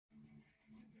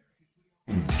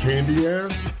candy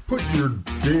ass, put your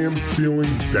damn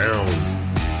feelings down.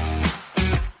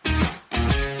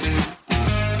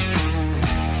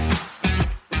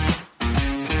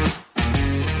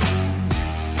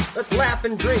 Let's laugh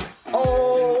and drink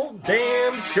all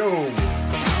damn show.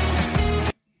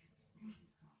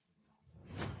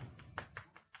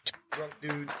 Drunk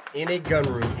Dudes in a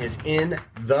Gun Room is in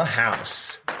the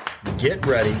house. Get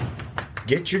ready.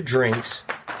 Get your drinks.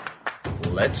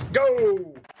 Let's go.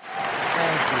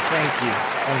 Thank you.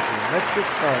 Let's get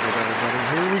started, everybody.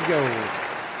 Here we go.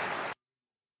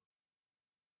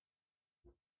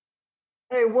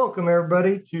 Hey, welcome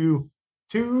everybody to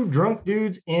Two Drunk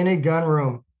Dudes in a Gun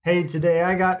Room. Hey, today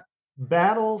I got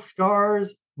Battle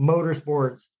Scars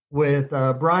Motorsports with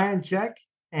Brian Check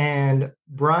and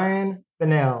Brian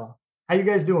Fennell. How you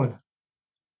guys doing?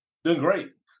 Doing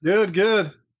great.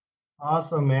 Good.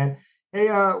 Awesome, man. Hey,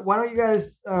 why don't you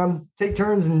guys take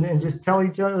turns and just tell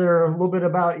each other a little bit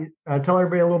about, tell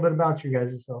everybody a little bit about you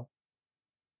guys yourself.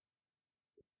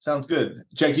 Sounds good.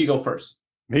 Jake, you go first.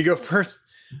 Me go first?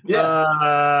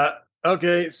 Yeah.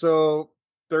 Okay, so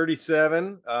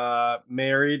 37,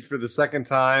 married for the second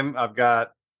time. I've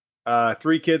got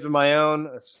 3 kids of my own,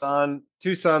 a son,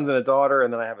 2 sons and a daughter,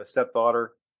 and then I have a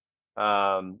stepdaughter.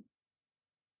 I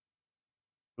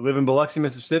live in Biloxi,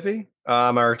 Mississippi.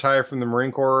 I retired from the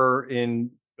Marine Corps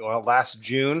in last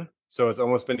June, so it's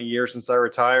almost been a year since I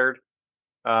retired.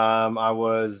 I've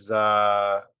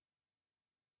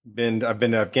been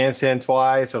to Afghanistan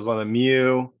twice. I was on a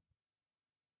MEU.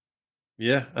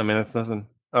 Yeah, I mean, that's nothing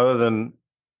other than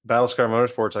Battle Scars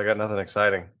Motorsports. I got nothing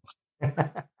exciting. Yeah,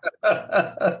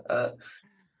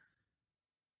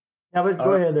 but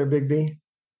go ahead there, Big B.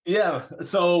 Yeah.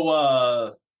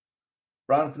 So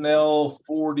Brian Fennell,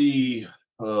 40.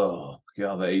 Oh,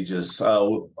 God, the ages. I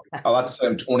like to say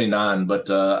I'm 29, but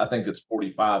I think it's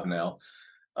 45 now.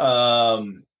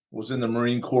 Was in the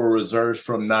Marine Corps Reserves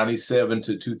from 97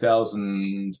 to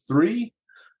 2003.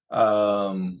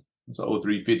 So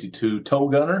 0352 tow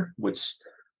gunner, which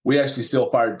we actually still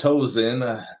fired tows in.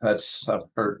 I've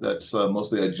heard that's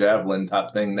mostly a javelin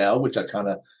type thing now, which I kind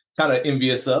of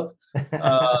envious of.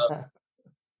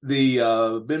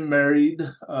 Been married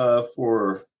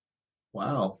for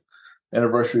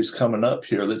anniversary's coming up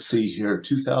here. Let's see here,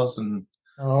 2000.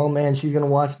 Oh man, she's gonna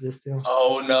watch this too.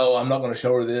 Oh no, I'm not going to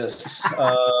show her this.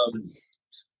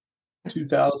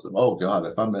 2000. Oh God,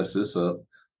 if I mess this up.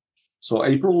 So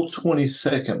April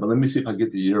 22nd, but let me see if I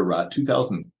get the year right.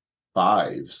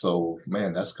 2005. So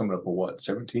man, that's coming up for what?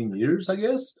 17 years, I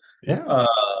guess. Yeah.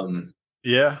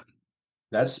 Yeah.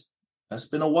 That's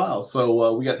been a while.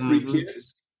 So we got 3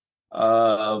 kids.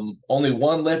 Only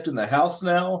one left in the house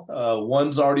now.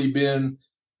 One's already been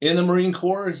in the Marine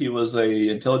Corps. He was a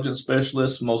intelligence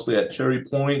specialist, mostly at Cherry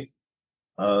Point.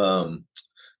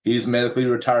 He's medically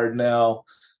retired now.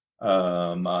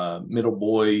 Middle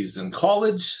boy's in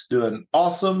college, doing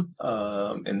awesome.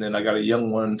 And then I got a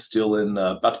young one still in,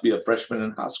 about to be a freshman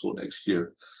in high school next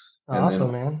year.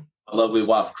 Awesome, man. A lovely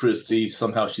wife, Christy.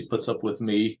 Somehow she puts up with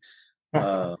me.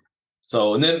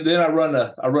 So, and then I run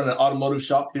an automotive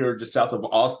shop here just south of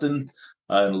Austin,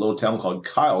 in a little town called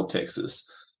Kyle, Texas.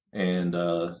 And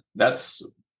that's,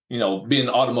 being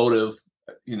automotive,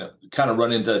 kind of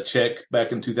run into a check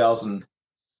back in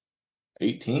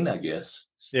 2018, I guess.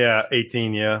 Yeah,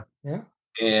 18, yeah. Yeah.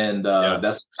 And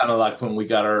that's kind of like when we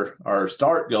got our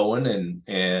start going.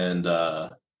 And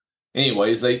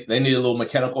anyways, they need a little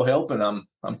mechanical help, and I'm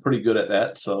pretty good at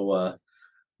that. So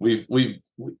we've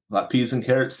like peas and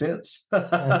carrots since.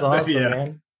 That's awesome,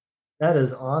 man. That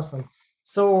is awesome.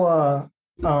 So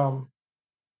how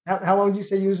long did you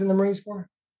say you was in the Marines for?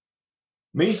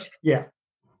 Me? Yeah.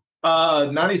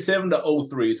 97 to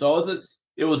 03. So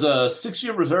it was a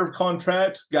 6-year reserve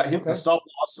contract. Got hit with the stop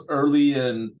loss early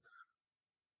in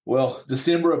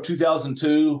December of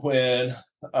 2002 when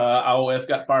IOF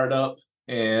got fired up,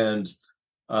 and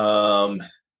I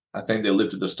think they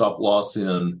lifted the stop loss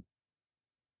in,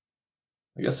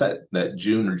 I guess that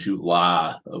June or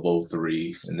July of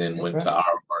 03, and then went to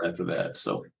RR after that.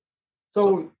 So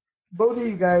both of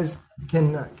you guys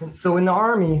can. So in the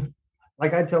Army,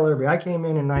 like I tell everybody, I came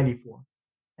in 94,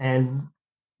 and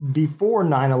before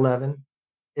 9/11,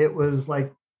 it was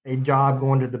like a job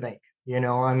going to the bank.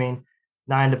 9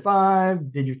 to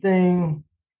 5, did your thing,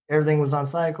 everything was on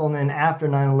cycle, and then after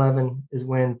 9/11 is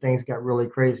when things got really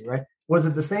crazy, right? Was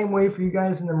it the same way for you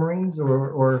guys in the Marines,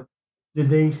 or did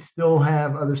they still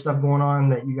have other stuff going on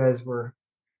that you guys were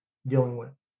dealing with?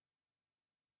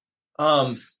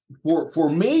 For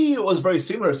me, it was very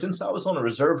similar since I was on a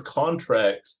reserve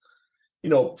contract.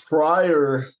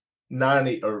 Prior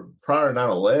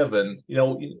 9/11,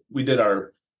 we did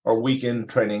our our weekend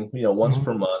training, once Mhm.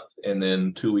 per month, and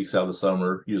then 2 weeks out of the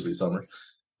summer, usually summer.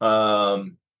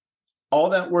 All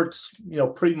that works,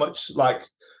 pretty much like,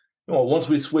 once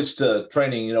we switch to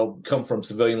training, come from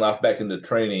civilian life back into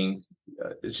training,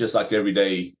 it's just like every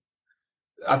day.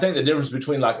 I think the difference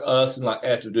between like us and like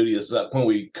active duty is that when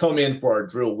we come in for our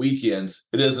drill weekends,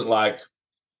 it isn't like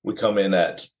we come in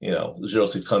at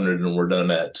 0600 and we're done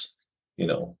at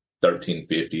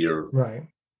 1350 or Right.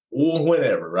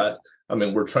 whenever, right? I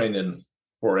mean, we're training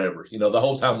forever, the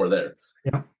whole time we're there.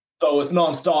 Yeah. So it's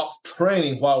nonstop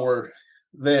training while we're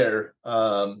there.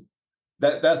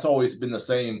 That's always been the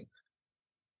same.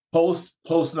 Post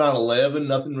 9/11,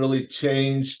 nothing really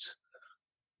changed,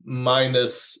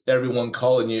 minus everyone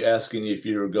calling you asking you if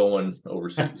you're going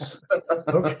overseas.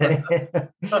 Okay.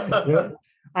 Yeah.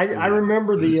 I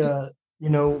remember the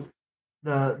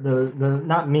the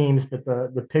not memes, but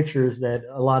the pictures that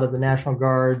a lot of the National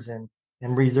Guards and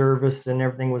reservists and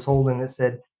everything was holding that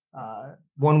said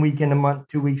 1 weekend a month,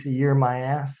 2 weeks a year, my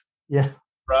ass. Yeah.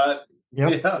 Right.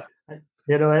 Yep.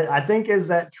 Yeah. I think as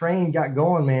that train got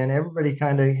going, man, everybody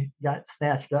kind of got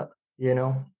snatched up,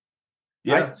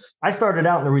 Yeah. I started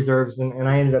out in the reserves and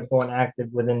I ended up going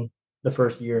active within the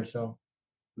first year or so.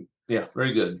 Yeah,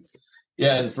 very good.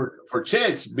 Yeah, and for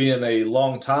Chick being a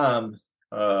long time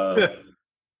a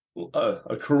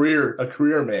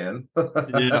career man.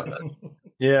 Yeah.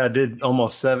 Yeah, I did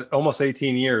almost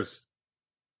 18 years.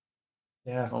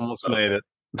 Yeah. Almost made it.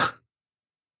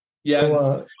 Yeah.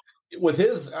 So, with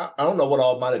his, I don't know what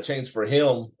all might have changed for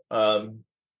him.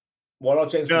 What all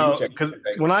changed for you, Chick? Because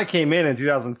when I came in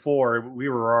 2004, we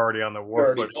were already on the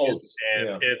war footage,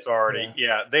 and it's already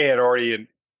they had already,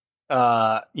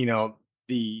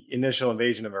 the initial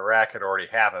invasion of Iraq had already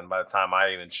happened by the time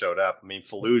I even showed up. I mean,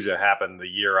 Fallujah happened the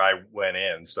year I went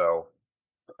in, so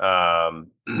or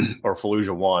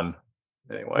Fallujah 1.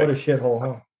 Anyway, what a shithole,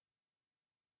 huh?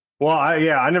 Well,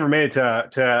 I never made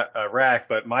it to Iraq,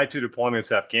 but my 2 deployments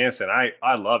to Afghanistan,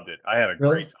 I loved it. I had a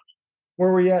great time.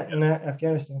 Where were you at in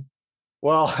Afghanistan?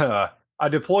 Well, I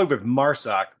deployed with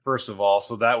MARSOC first of all,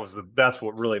 so that's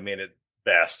what really made it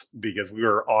best, because we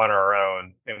were on our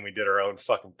own and we did our own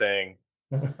fucking thing.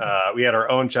 We had our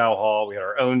own chow hall, we had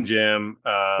our own gym.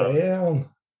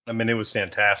 Damn. I mean, it was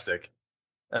fantastic.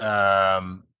 In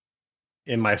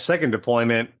my second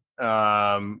deployment,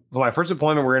 my first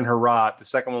deployment we're in Herat. The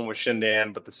second one was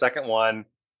Shindan, but the second one,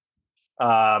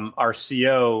 our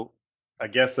CO, I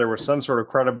guess there was some sort of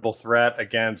credible threat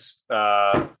against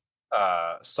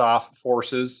soft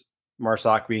forces,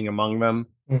 MARSOC being among them.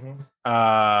 Mm-hmm.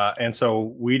 And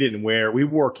so we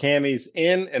wore camis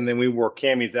in and then we wore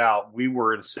camis out. We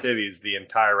were in cities the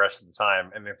entire rest of the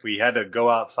time. And if we had to go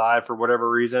outside for whatever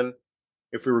reason,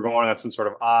 if we were going on some sort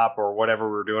of op or whatever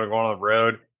we were doing, going on the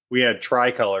road, we had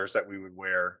tricolors that we would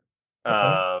wear.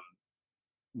 Okay.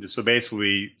 So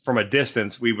basically, from a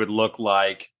distance, we would look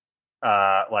like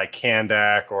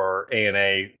Kandak or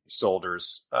ANA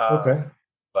soldiers. Okay.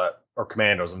 Or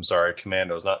commandos. I'm sorry,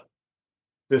 commandos, not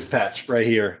this patch right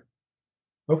here.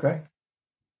 Okay.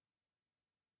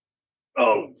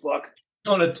 Oh fuck!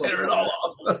 Gonna tear it all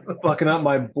off. Fucking up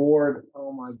my board.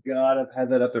 Oh my god, I've had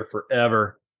that up there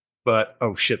forever. But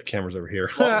oh shit, the camera's over here.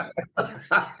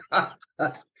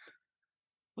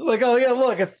 Like, oh yeah,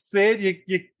 look, it's it.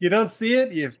 You don't see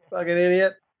it, you fucking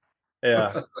idiot.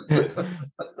 Yeah.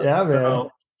 Yeah,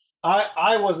 So, man.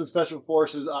 I wasn't special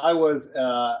forces. I was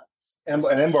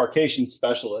an embarkation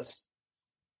specialist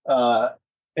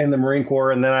in the Marine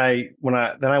Corps, and then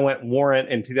I went warrant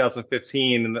in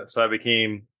 2015, and so I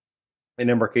became an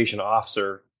embarkation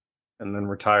officer, and then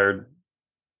retired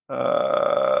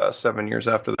 7 years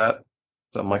after that,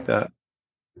 something like that.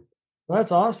 Well,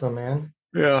 that's awesome, man.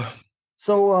 Yeah.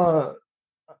 So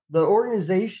the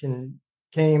organization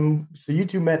came. So you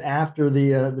two met after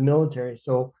the military.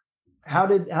 So how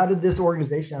did this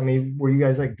organization? I mean, were you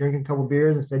guys like drinking a couple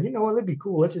beers and said, you know what, that'd be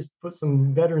cool. Let's just put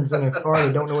some veterans in a car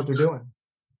that don't know what they're doing.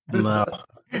 No,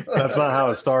 that's not how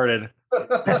it started.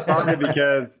 It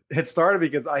started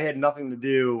because I had nothing to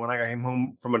do when I came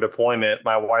home from a deployment.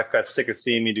 My wife got sick of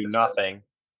seeing me do nothing,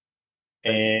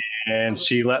 and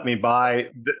she let me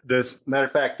buy this. Matter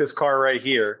of fact, this car right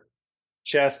here,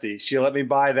 Chesty. She let me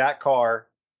buy that car.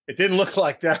 It didn't look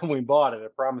like that when we bought it. I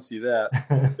promise you that.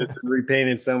 It's been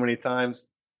repainted so many times,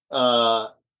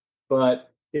 but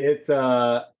it.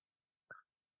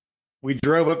 We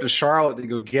drove up to Charlotte to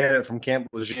go get it from Camp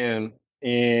Lejeune,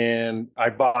 and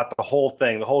I bought the whole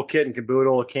thing, the whole kit and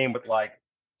caboodle. It came with like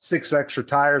 6 extra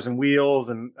tires and wheels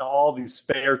and all these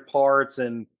spare parts,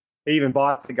 and they even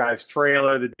bought the guy's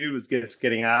trailer. The dude was just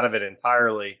getting out of it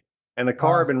entirely, and the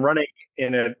car had been running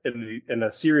in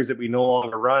a series that we no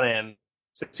longer run in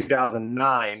since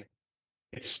 2009.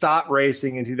 It stopped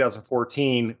racing in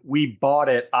 2014.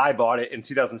 I bought it in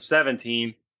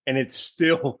 2017, and it's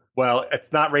still, well,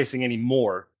 it's not racing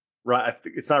anymore, right?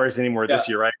 It's not racing anymore this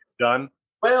year, right? It's done.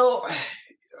 Well,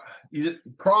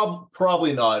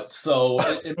 probably not. So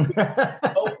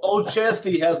Old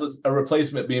Chesty has a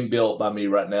replacement being built by me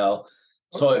right now.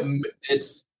 So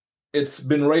it's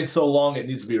been raced so long it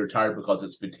needs to be retired because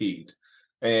it's fatigued.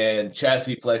 And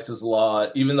chassis flexes a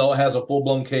lot. Even though it has a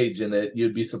full-blown cage in it,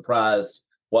 you'd be surprised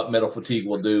what metal fatigue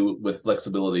will do with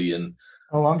flexibility. And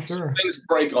I'm sure things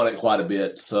break on it quite a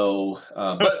bit. So,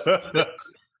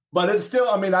 but it's still,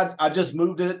 I mean, I just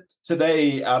moved it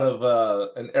today out of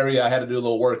an area I had to do a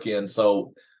little work in.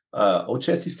 So Old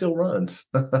Chesty still runs.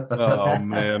 Oh,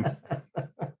 man.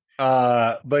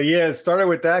 But yeah, it started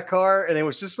with that car, and it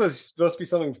was supposed to be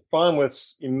something fun with,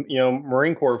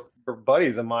 Marine Corps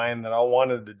buddies of mine that all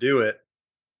wanted to do it.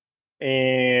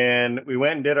 And we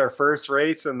went and did our first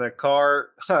race in the car.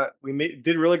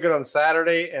 Did really good on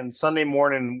Saturday, and Sunday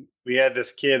morning we had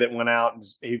this kid that went out and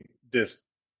he just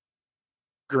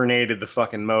grenaded the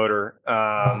fucking motor.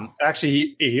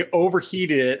 Actually, he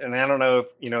overheated it, and I don't know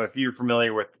if you're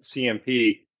familiar with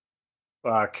CMP,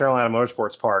 Carolina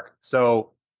Motorsports Park.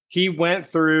 So he went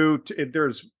through.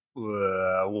 There's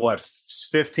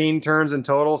 15 turns in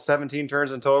total, 17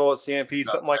 turns in total at CMP,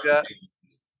 something like that.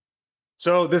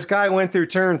 So this guy went through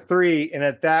turn 3, and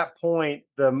at that point,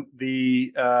 the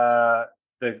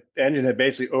engine had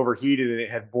basically overheated and it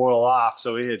had boiled off,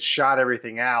 so it had shot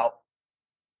everything out.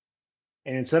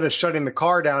 And instead of shutting the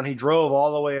car down, he drove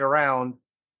all the way around,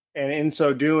 and in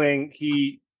so doing,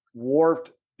 he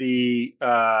warped the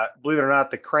believe it or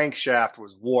not, the crankshaft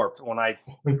was warped. When I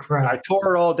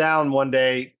tore it all down one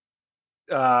day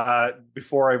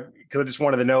because I just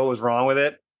wanted to know what was wrong with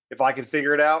it, if I could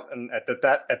figure it out. And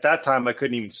at that time, I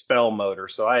couldn't even spell motor,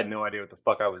 so I had no idea what the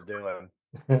fuck I was doing.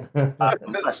 I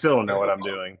still don't know what I'm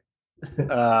doing.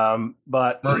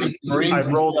 But Marines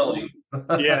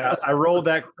I rolled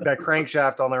that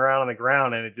crankshaft on the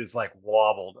ground, and it just like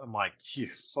wobbled. I'm like, you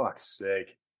fuck's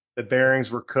sake. The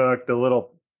bearings were cooked. The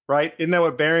little, right? Isn't that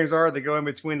what bearings are? They go in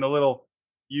between the little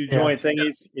U-joint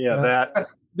thingies. Yeah, that.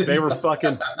 They were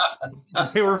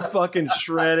fucking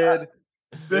shredded.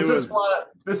 This is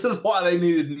why they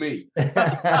needed me.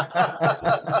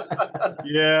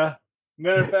 Yeah.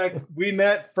 Matter of fact, we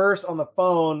met first on the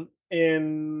phone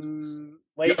in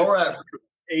late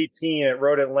 18 at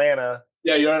Road Atlanta.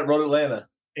 Yeah, you're at Road Atlanta.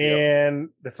 And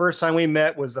the first time we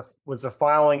met was the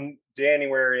following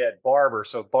January at Barber.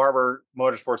 So Barber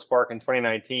Motorsports Park in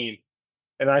 2019.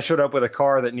 And I showed up with a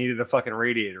car that needed a fucking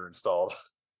radiator installed.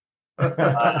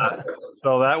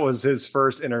 So that was his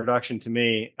first introduction to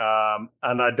me.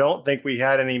 And I don't think we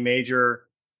had any major.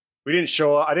 I didn't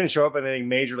show up at anything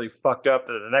majorly fucked up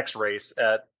to the next race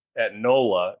at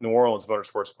NOLA, New Orleans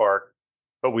Motorsports Park.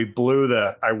 But we blew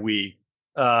one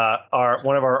of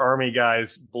our Army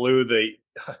guys blew the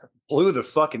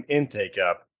fucking intake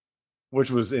up, which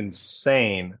was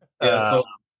insane. Yeah, so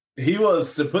he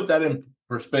was, to put that in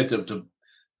perspective, to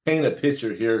paint a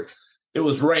picture here, it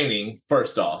was raining,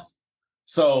 first off.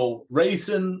 So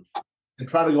racing and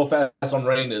trying to go fast on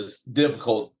rain is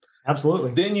difficult.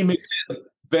 Absolutely. Then you mix in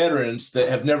veterans that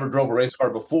have never drove a race car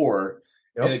before,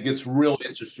 and it gets real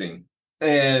interesting.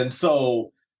 And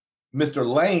so Mr.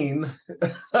 Lane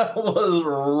was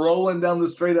rolling down the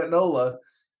straight at NOLA,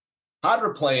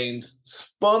 hydroplaned,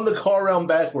 spun the car around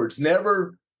backwards,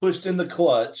 never pushed in the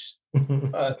clutch.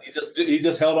 He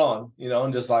just held on,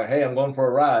 and just like, hey, I'm going for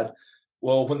a ride.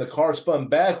 Well, when the car spun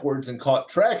backwards and caught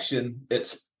traction,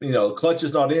 it's, clutch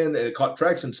is not in, and it caught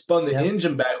traction, spun the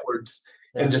engine backwards,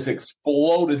 and just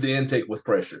exploded the intake with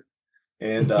pressure.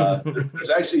 And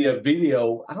there's actually a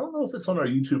video. I don't know if it's on our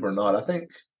YouTube or not. I think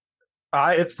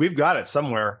we've got it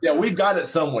somewhere. Yeah, we've got it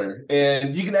somewhere,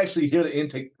 and you can actually hear the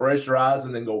intake pressurize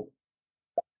and then go.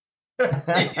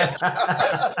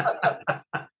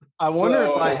 I wonder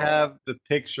if I have the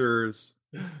pictures.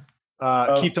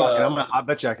 Keep talking. I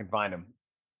bet you I can find them.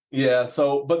 Yeah.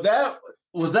 So, but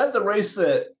was that the race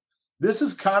this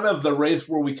is kind of the race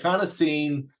where we kind of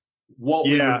seen what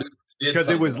we were doing. Because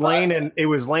it was Lane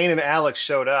and Alex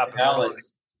showed up.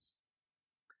 Alex.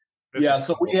 Yeah.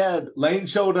 So we had Lane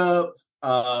showed up.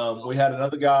 We had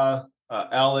another guy,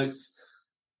 Alex,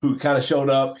 who kind of showed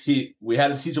up. We had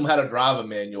to teach him how to drive a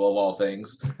manual, of all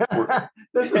things.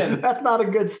 That's not a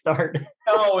good start.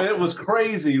 No, it was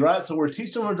crazy, right? So we're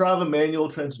teaching him to drive a manual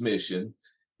transmission.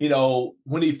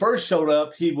 When he first showed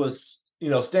up, he was,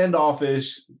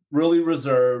 standoffish, really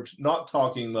reserved, not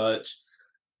talking much.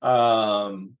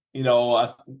 Maybe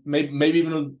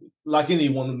even like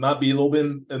anyone might be a little bit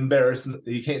embarrassed.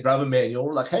 He can't drive a manual.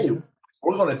 We're like, hey,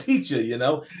 we're going to teach you, and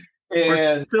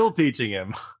we're still teaching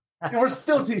him. We're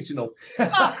still teaching him.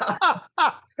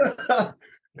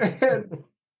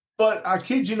 But I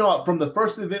kid you not, from the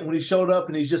first event when he showed up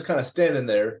and he's just kind of standing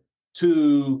there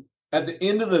to at the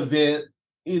end of the event,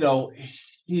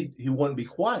 he wouldn't be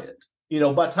quiet.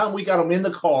 By the time we got him in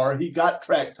the car, he got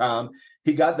track time.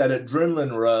 He got that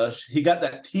adrenaline rush. He got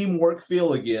that teamwork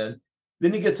feel again.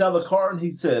 Then he gets out of the car and he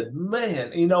said,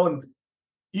 man, and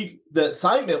the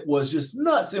excitement was just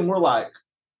nuts. And we're like,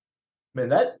 man,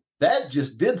 that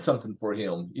just did something for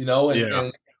him,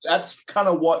 and that's kind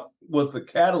of what was the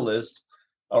catalyst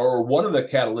or one of the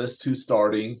catalysts to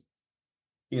starting,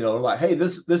 like, hey,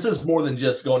 this is more than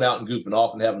just going out and goofing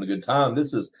off and having a good time.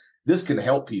 This can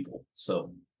help people.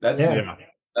 So that's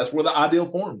where the ideal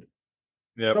formed.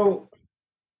 Yeah. So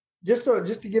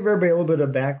just to give everybody a little bit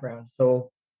of background.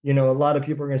 So, a lot of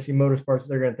people are going to see motorsports.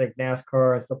 They're going to think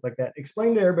NASCAR and stuff like that.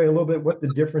 Explain to everybody a little bit what the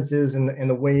difference is in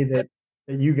the way that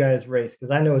you guys race, because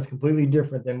I know it's completely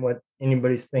different than what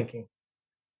anybody's thinking.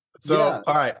 So,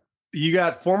 all right, you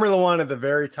got Formula One at the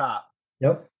very top.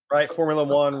 Yep. Right, Formula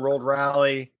One, World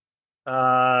Rally,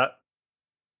 NASCAR,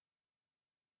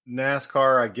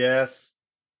 I guess.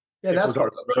 Yeah, NASCAR.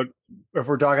 If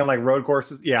we're talking like road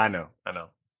courses, I know.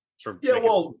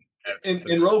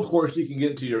 In road course, you can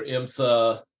get into your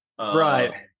IMSA.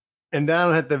 Right. And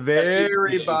down at the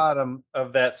very bottom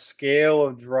of that scale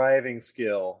of driving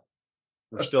skill,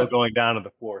 we're still going down to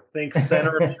the floor. Think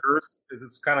center of the earth, is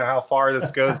it's kind of how far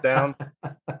this goes down.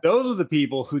 Those are the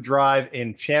people who drive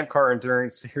in Champ Car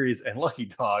Endurance Series and Lucky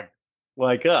Dog,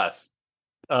 like us,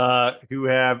 who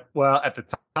have, at the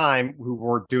time, who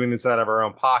were doing this out of our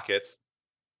own pockets,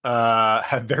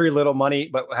 have very little money,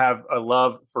 but have a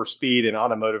love for speed and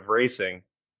automotive racing.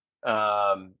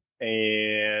 And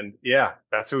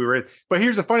that's who we race. But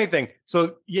here's the funny thing.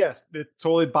 So yes, it's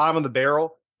totally bottom of the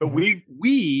barrel, but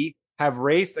we have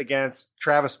raced against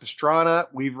Travis Pastrana.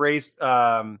 We've raced,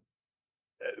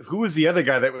 who was the other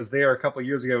guy that was there a couple of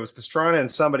years ago? It was Pastrana and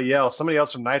somebody else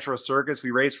from Nitro Circus. We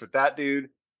raced with that dude.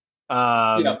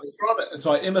 Pastrana.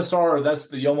 So at MSR, that's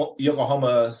the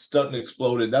Yokohama Stunt and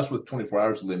Exploded. That's with 24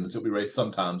 hours limits that we race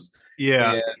sometimes.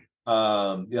 Yeah.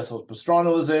 And, so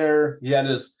Pastrana was there. He had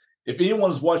his, if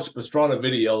anyone's watched Pastrana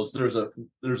videos,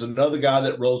 there's another guy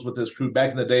that rolls with his crew.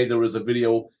 Back in the day, there was a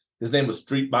video. His name was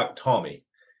Street Bike Tommy.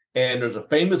 And there's a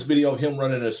famous video of him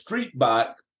running a street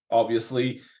bike.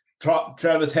 Obviously,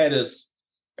 Travis had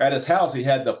at his house. He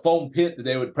had the foam pit that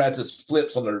they would practice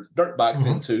flips on their dirt bikes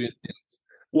into.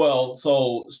 Well,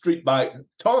 so Street Bike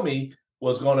Tommy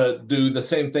was going to do the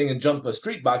same thing and jump a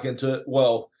street bike into it.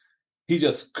 Well, he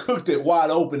just cooked it wide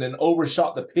open and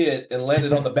overshot the pit and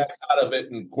landed on the backside of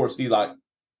it. And of course, he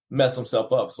messed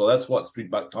himself up. So that's what Street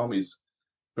Bike Tommy's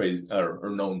crazy or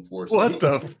known for. So what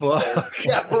the fuck?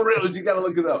 Yeah, for real. You got to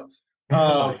look it up.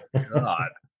 Oh my God.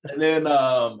 And then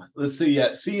let's see.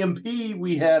 At CMP,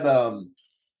 we had Mr.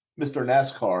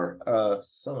 NASCAR,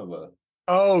 son of a.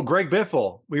 Oh, Greg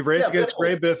Biffle. We've raced against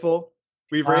Greg Biffle.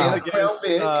 We've raced against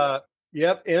in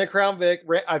a Crown Vic.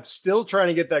 I'm still trying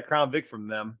to get that Crown Vic from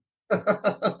them.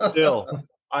 Still.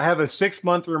 I have a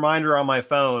 6-month reminder on my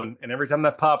phone, and every time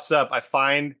that pops up, I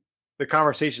find the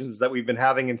conversations that we've been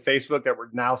having in Facebook that were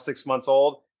now 6 months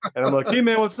old. And I'm like, hey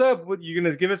man, what's up? What, you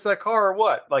gonna give us that car or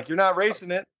what? Like, you're not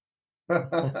racing it.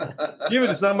 Give it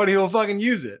to somebody who will fucking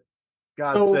use it.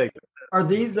 God's sake. Are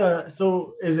these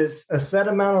so is it a set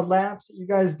amount of laps that you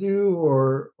guys do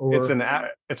or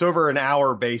it's over an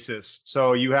hour basis.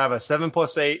 So you have a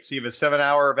 7+8, so you have a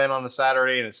 7-hour event on a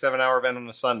Saturday and a 7-hour event on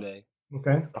a Sunday.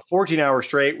 Okay. A 14-hour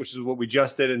straight, which is what we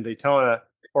just did in Daytona,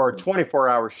 or a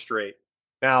 24-hour straight.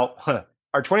 Now,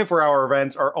 our 24-hour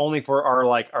events are only for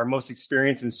our most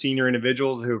experienced and senior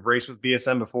individuals who have raced with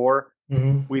BSM before.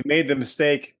 Mm-hmm. We've made the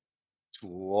mistake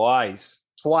twice.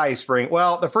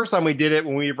 The first time we did it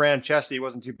when we ran Chesty, it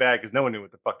wasn't too bad because no one knew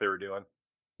what the fuck they were doing.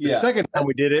 The second time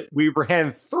we did it, we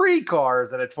ran 3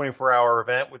 cars at a 24-hour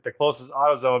event with the closest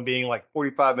AutoZone being like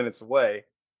 45 minutes away.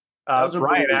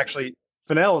 Ryan actually,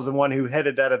 Fennell was the one who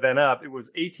headed that event up. It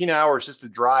was 18 hours just to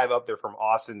drive up there from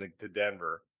Austin to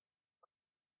Denver,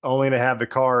 only to have the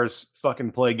cars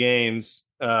fucking play games.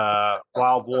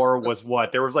 Wild War was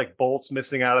what? There was like bolts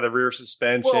missing out of the rear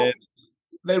suspension. Well,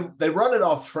 they run it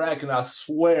off track, and I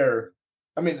swear,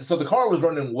 so the car was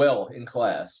running well in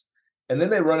class, and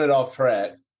then they run it off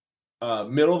track,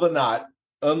 middle of the night,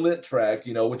 unlit track,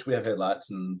 which we have headlights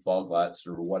and fog lights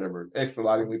or whatever extra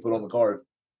lighting we put on the cars.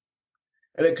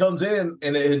 And it comes in,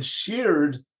 and it had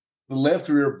sheared the left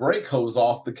rear brake hose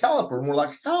off the caliper, and we're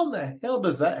like, how in the hell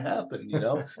does that happen?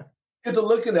 get to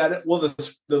looking at it. Well,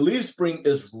 the leaf spring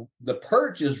the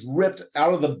perch is ripped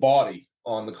out of the body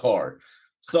on the car.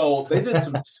 So they did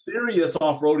some serious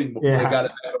off-roading before they got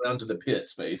it back around to the pit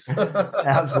space.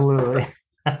 Absolutely.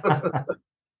 I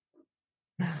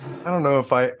don't know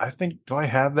if I think, do I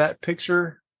have that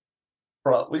picture?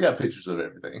 We got pictures of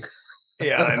everything.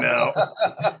 Yeah, I know.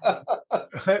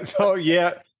 So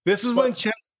yeah, this is when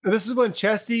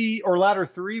Chesty or Ladder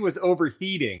 3 was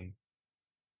overheating.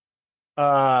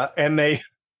 And they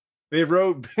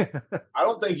wrote I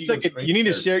don't think you need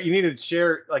to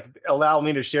share, like allow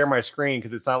me to share my screen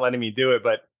because it's not letting me do it,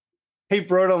 but he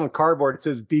wrote on the cardboard, it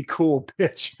says "Be cool,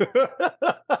 bitch." Because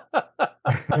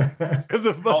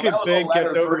the fucking thing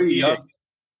kept overheating.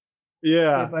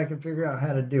 Yeah. If I can figure out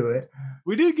how to do it.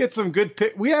 We did get some good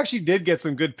we actually did get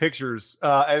some good pictures.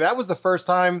 And that was the first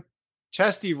time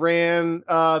Chesty ran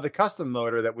the custom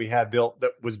motor that we had built,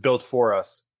 that was built for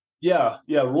us. Yeah.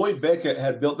 Roy Beckett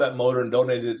had built that motor and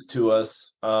donated it to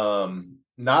us.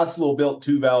 Nice little built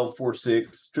 2-valve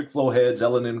 4.6, strict flow heads,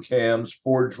 L&M cams,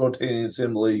 forged rotating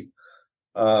assembly,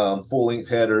 full length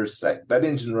headers. That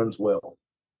engine runs well.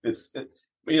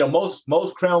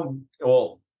 Most Crown,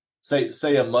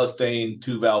 say a Mustang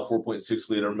 2-valve 4.6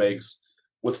 liter makes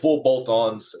with full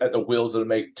bolt-ons at the wheels that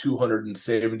make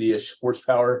 270-ish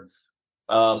horsepower.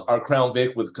 Our Crown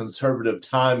Vic with conservative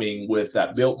timing with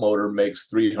that built motor makes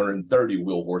 330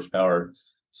 wheel horsepower.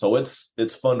 So it's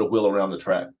fun to wheel around the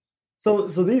track. So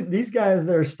these guys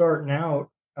that are starting out,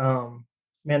 man,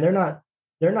 they're not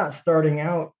starting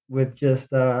out with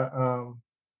just 4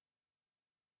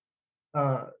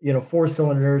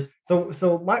 cylinders.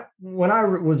 So when I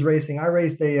was racing, I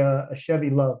raced a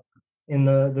Chevy Love in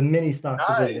the mini stock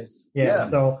division. Yeah.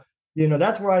 So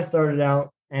that's where I started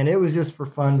out. And it was just for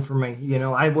fun for me.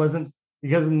 I wasn't,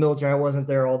 because of the military, I wasn't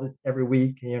there every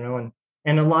week, and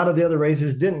a lot of the other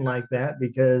racers didn't like that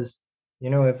because,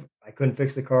 if I couldn't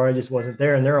fix the car, I just wasn't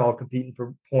there, and they're all competing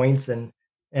for points and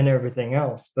everything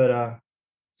else. But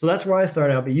so that's where I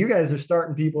started out. But you guys are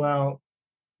starting people out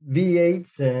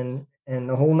V8s and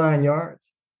the whole 9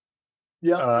 yards.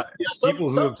 Yeah. People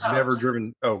who have never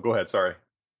driven. Oh, go ahead. Sorry.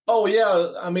 Oh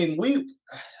yeah. I mean, we've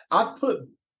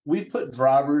put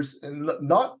drivers, and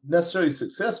not necessarily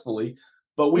successfully,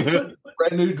 but we put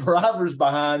brand new drivers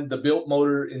behind the built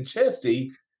motor in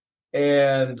Chesty.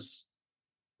 And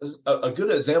a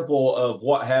good example of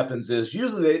what happens is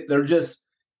usually they're just,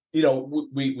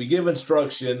 we give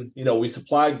instruction, we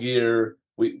supply gear,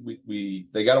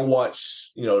 they got to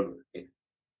watch,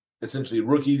 essentially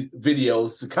rookie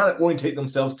videos to kind of orientate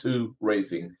themselves to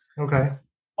racing. Okay.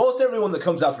 Almost everyone that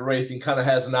comes out to racing kind of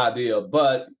has an idea,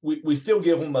 but we still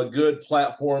give them a good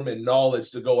platform and knowledge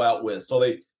to go out with. So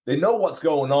they know what's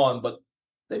going on, but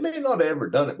they may not have ever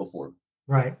done it before.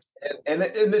 Right. And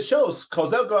it shows,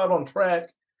 because they'll go out on track.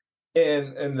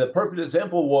 And the perfect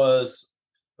example was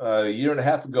a year and a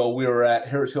half ago, we were at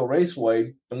Harris Hill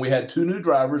Raceway, and we had 2 new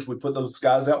drivers. We put those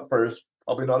guys out first.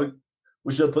 Probably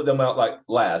we should have put them out like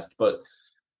last, but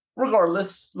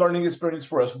regardless, learning experience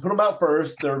for us. We put them out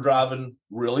first. They were driving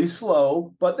really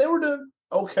slow, but they were doing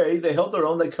okay. They held their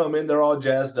own. They come in, they're all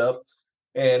jazzed up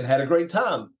and had a great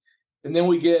time. And then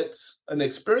we get an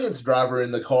experienced driver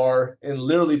in the car and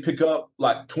literally pick up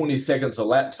like 20 seconds of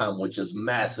lap time, which is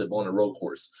massive on a road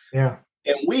course. Yeah.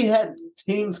 And we had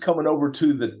teams coming over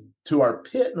to our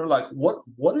pit, and they're like, what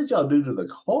did y'all do to the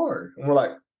car? And we're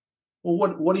like,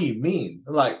 well, what do you mean?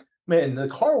 They're like, man, the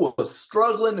car was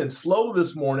struggling and slow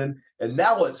this morning, and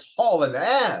now it's hauling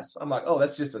ass. I'm like, oh,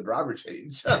 that's just a driver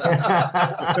change.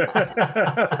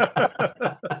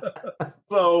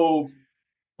 So,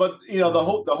 but the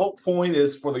whole point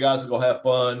is for the guys to go have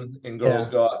fun, and girls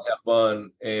go out and have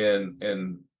fun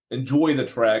and enjoy the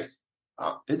track.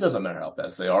 It doesn't matter how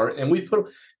fast they are, and we put,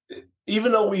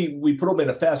 even though we put them in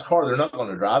a fast car, they're not going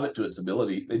to drive it to its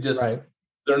ability. They just. Right.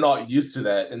 They're not used to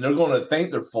that, and they're going to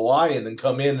think they're flying and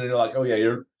come in, and you're like, oh yeah,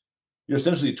 you're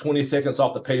essentially 20 seconds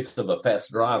off the pace of a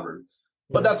fast driver,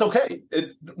 but that's okay.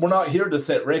 We're not here to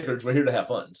set records. We're here to have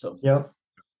fun. So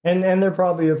and they're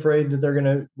probably afraid that they're going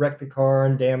to wreck the car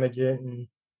and damage it and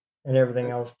everything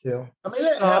else too. I mean,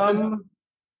 it happens.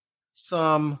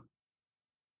 Some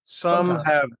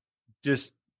have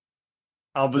just,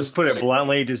 I'll just put it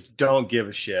bluntly, just don't give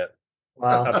a shit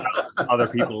about other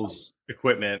people's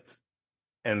equipment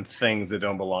and things that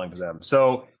don't belong to them.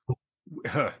 So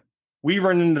we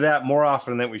run into that more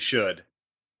often than we should.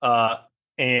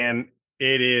 And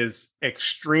it is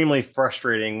extremely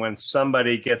frustrating when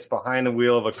somebody gets behind the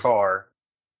wheel of a car.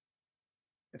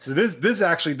 So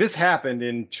this happened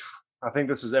in, I think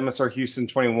this was MSR Houston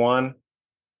 21,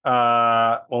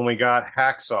 when we got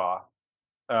Hacksaw.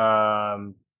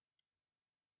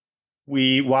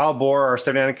 Wild Boar, our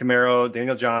 79 Camaro,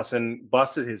 Daniel Johnson,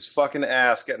 busted his fucking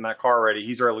ass getting that car ready.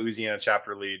 He's our Louisiana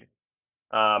chapter lead.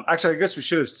 Actually, I guess we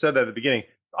should have said that at the beginning.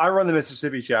 I run the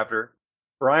Mississippi chapter.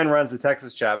 Brian runs the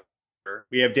Texas chapter.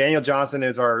 We have Daniel Johnson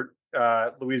as our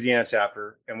Louisiana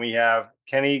chapter, and we have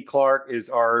Kenny Clark is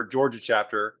our Georgia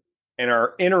chapter, and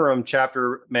our interim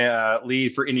chapter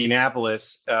lead for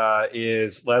Indianapolis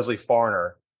is Leslie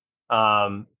Farner.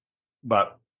 I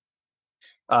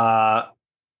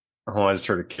just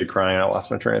heard a kid crying. I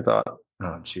lost my train of thought.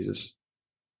 Oh, Jesus.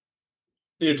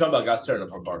 You're talking about guys tearing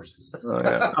up our cars. Oh,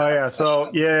 yeah. Oh, yeah. So,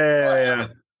 yeah.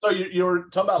 So you were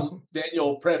talking about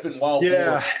Daniel prepping Wild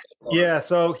Boar. Yeah.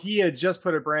 So he had just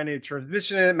put a brand new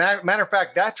transmission in. Matter of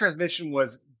fact, that transmission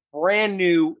was brand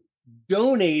new,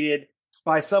 donated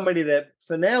by somebody that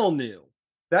Fennell knew.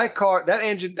 That car, that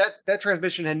engine, that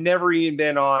transmission had never even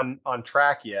been on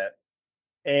track yet.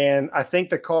 And I think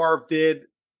the car did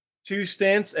 2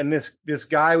 stints, and this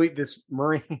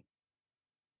Marine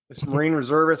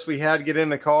reservist we had get in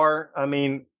the car. I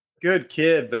mean, good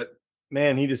kid, but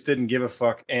man, he just didn't give a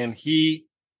fuck. And he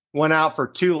went out for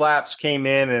 2 laps, came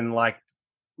in, and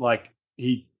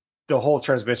the whole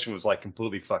transmission was like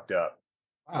completely fucked up.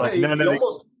 Wow. Like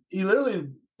he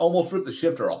literally almost ripped the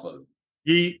shifter off of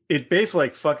it. It basically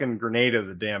like fucking grenaded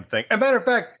the damn thing. As a matter of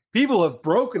fact, people have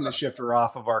broken the shifter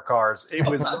off of our cars. It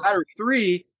was Ladder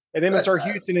 3 at MSR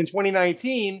Houston in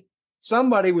 2019.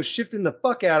 Somebody was shifting the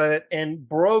fuck out of it and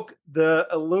broke the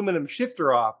aluminum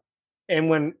shifter off. And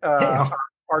when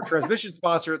our transmission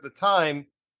sponsor at the time,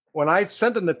 when I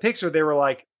sent them the picture, they were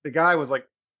like, the guy was like,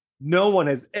 no one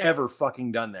has ever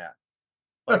fucking done that.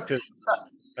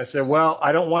 I said, well,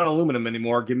 I don't want aluminum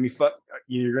anymore.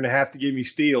 You're going to have to give me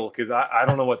steel because I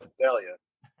don't know what to tell you.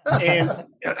 And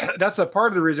that's a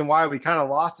part of the reason why we kind of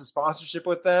lost the sponsorship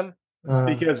with them,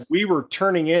 because we were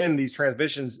turning in these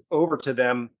transmissions over to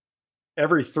them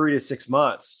every 3 to 6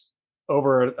 months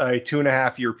over a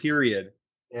 2.5 year period.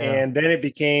 Yeah. And then it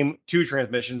became 2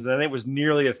 transmissions. Then it was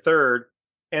nearly a third.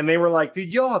 And they were like, dude,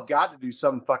 y'all have got to do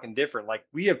something fucking different. Like,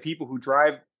 we have people who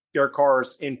drive their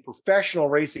cars in professional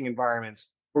racing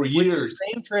environments for years, with the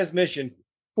same transmission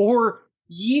for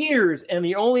years, and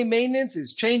the only maintenance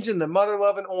is changing the mother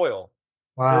loving oil.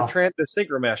 Wow. The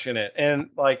synchro mesh in it. And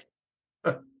like,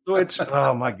 so it's,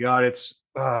 oh my God, it's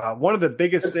one of the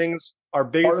biggest things, our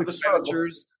biggest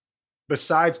expenditures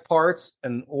besides parts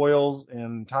and oils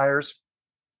and tires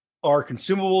are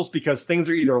consumables, because things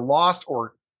are either lost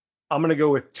or I'm going to go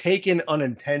with taken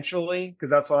unintentionally, because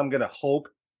that's what I'm going to hope.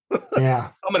 Yeah.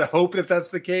 I'm going to hope that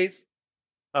that's the case.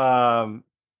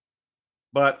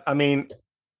 But I mean,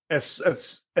 as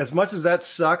much as that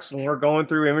sucks when we're going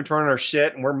through inventory on our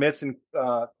shit and we're missing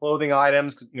clothing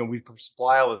items, because we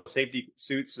supply all the safety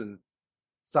suits and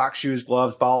socks, shoes,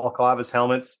 gloves, balaclavas,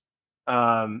 helmets.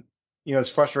 As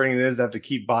frustrating as it is to have to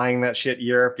keep buying that shit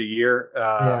year after year.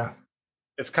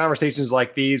 It's conversations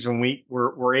like these when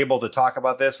we're able to talk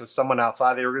about this with someone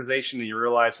outside the organization, and you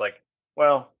realize, like,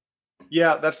 well,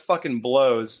 yeah, that fucking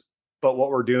blows, but what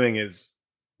we're doing is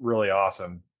really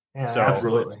awesome. Yeah, so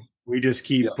absolutely. We just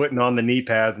keep putting on the knee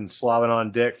pads and slobbing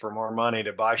on dick for more money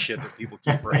to buy shit that people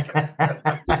keep breaking.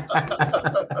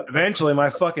 Eventually,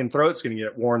 my fucking throat's going to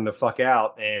get worn the fuck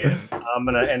out, and I'm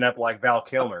going to end up like Val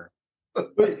Kilmer.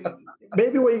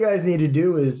 Maybe what you guys need to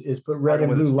do is put red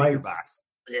and blue lights.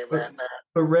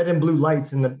 Put red and blue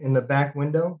lights in the back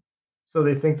window, so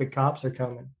they think the cops are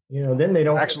coming. Then they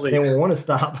don't actually. They won't want to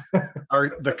stop.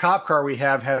 The cop car we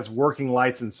have has working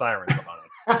lights and sirens on it.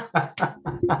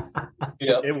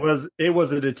 Yeah, it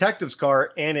was a detective's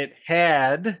car, and it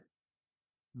had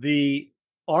the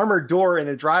armored door in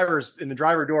the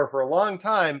driver door for a long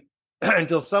time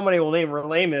until somebody will name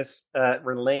Relamus,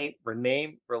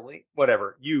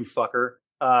 whatever, you fucker,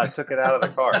 took it out of the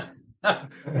car.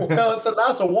 Well, it's a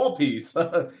nice wall piece,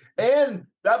 and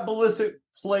that ballistic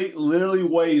plate literally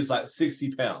weighs like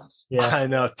 60 pounds. Yeah, I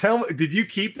know. Tell me, did you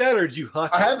keep that or did you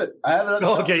huck it? I have it.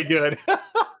 Okay, good.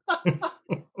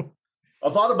 I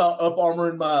thought about up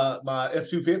armoring my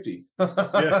F-250.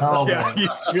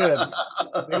 Good.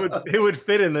 It would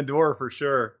fit in the door for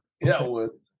sure. Yeah, it would.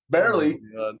 Barely.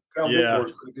 Oh, yeah.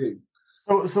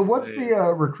 So what's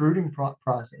the recruiting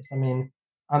process? I mean,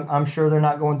 I'm sure they're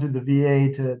not going through the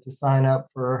VA to sign up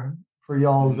for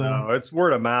y'all's. No, it's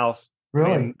word of mouth.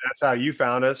 Really? I mean, that's how you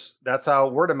found us. That's how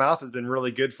word of mouth has been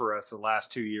really good for us the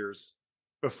last 2 years.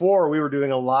 Before, we were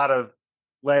doing a lot of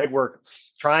legwork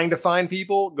trying to find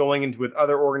people, going into with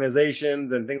other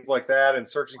organizations and things like that, and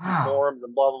searching through forums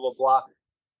and blah blah blah blah.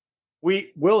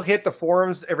 We will hit the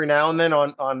forums every now and then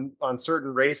on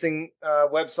certain racing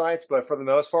websites, but for the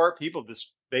most part, people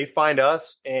they find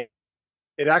us, and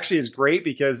it actually is great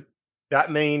because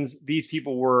that means these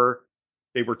people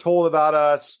they were told about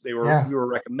us. We were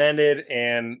recommended,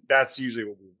 and that's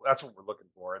usually that's what we're looking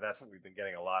for, and that's what we've been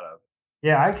getting a lot of.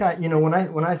 Yeah, I kind when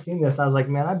I seen this, I was like,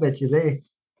 man, I bet you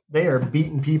they are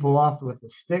beating people off with a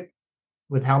stick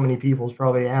with how many people's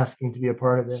probably asking to be a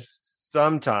part of this.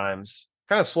 Sometimes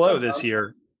kind of slow this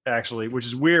year, actually, which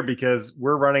is weird because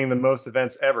we're running the most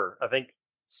events ever. I think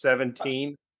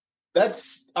 17. I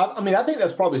think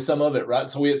that's probably some of it, right?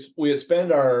 So we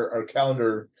expand our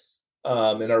calendar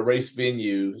in our race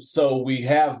venue, so we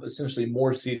have essentially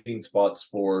more seating spots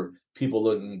for people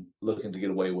looking to get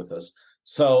away with us.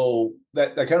 So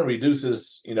that kind of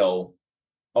reduces,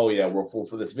 oh yeah, we're full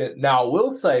for this event. Now I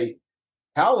will say,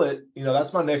 Howlett,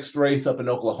 that's my next race up in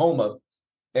Oklahoma,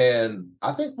 and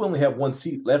I think we only have one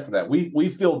seat left for that. We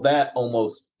filled that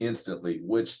almost instantly,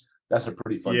 which that's a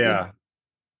pretty fun thing.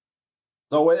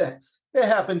 So it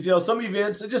happens. Some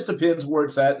events, it just depends where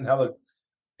it's at and how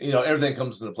everything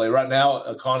comes into play. Right now,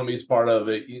 economy is part of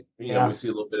it. We see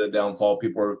a little bit of downfall.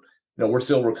 People are, we're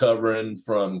still recovering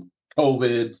from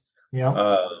COVID.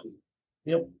 Yeah.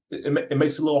 It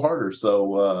makes it a little harder.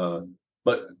 So,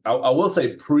 but I will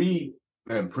say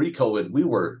pre-COVID, we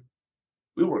were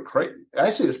crazy.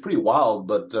 Actually, it's pretty wild,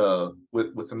 but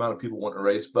with the amount of people wanting to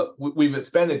race. But we've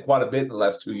expanded quite a bit in the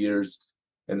last 2 years,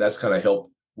 and that's kind of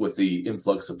helped with the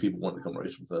influx of people wanting to come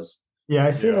race with us. Yeah,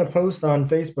 I seen a post on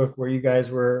Facebook where you guys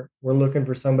were looking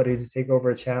for somebody to take over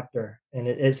a chapter, and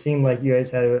it seemed like you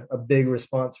guys had a big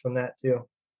response from that too.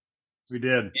 We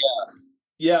did.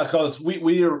 Yeah, because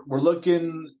we're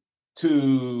looking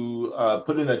to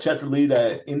put in a chapter lead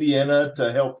at Indiana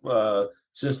to help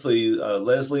essentially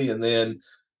Leslie, and then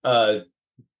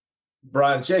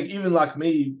Brian Check, even like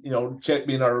me, Check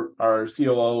being our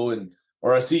COO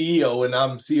or our CEO, and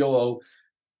I'm COO.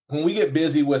 When we get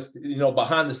busy with,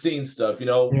 behind the scenes stuff,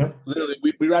 literally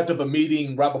we wrapped up a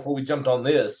meeting right before we jumped on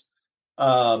this.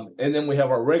 And then we have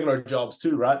our regular jobs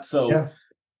too, right? So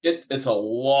it's a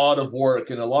lot of work,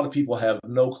 and a lot of people have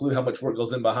no clue how much work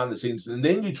goes in behind the scenes. And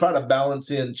then you try to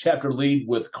balance in chapter lead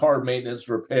with car maintenance,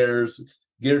 repairs,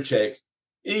 gear check.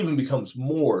 It even becomes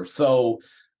more. So,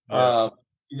 so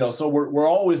we're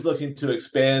always looking to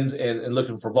expand and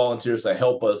looking for volunteers to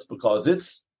help us, because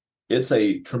it's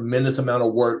a tremendous amount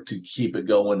of work to keep it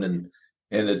going, and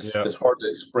it's hard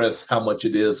to express how much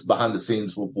it is behind the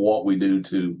scenes with what we do.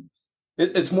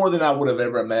 It's more than I would have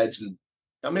ever imagined.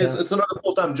 I mean, it's another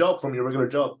full-time job from your regular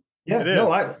job. Yeah, no,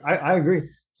 I agree.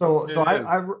 So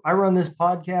I run this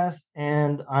podcast,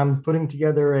 and I'm putting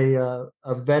together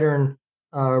a veteran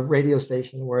radio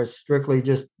station where it's strictly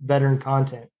just veteran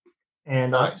content.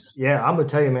 And nice. I'm gonna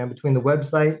tell you, man, between the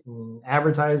website and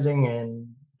advertising and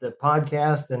the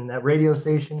podcast and that radio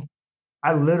station,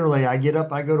 I get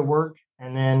up, I go to work,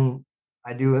 and then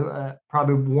I do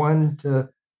probably 1 to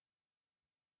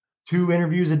 2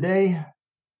 interviews a day.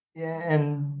 Yeah,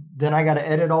 and then I got to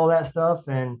edit all that stuff,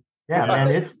 and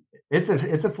man, it's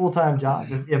a full-time job.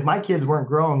 If my kids weren't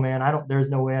grown, man, there's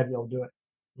no way I'd be able to do it.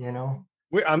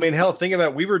 I mean, hell, think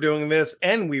about, we were doing this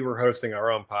and we were hosting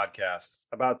our own podcast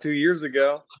about 2 years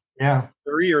ago. Yeah.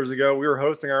 3 years ago, we were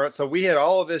hosting our own. So we had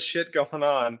all of this shit going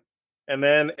on. And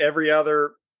then every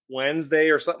other Wednesday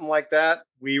or something like that,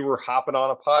 we were hopping on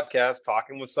a podcast,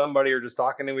 talking with somebody or just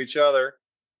talking to each other.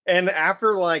 And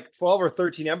after like 12 or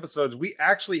 13 episodes, we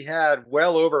actually had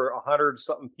well over 100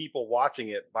 something people watching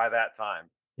it by that time.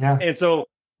 Yeah. And so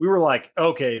we were like,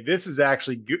 okay, this is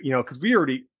actually good, because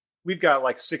we've got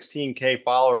like 16K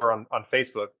follower on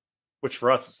Facebook, which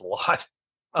for us is a lot.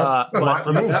 But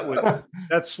for me,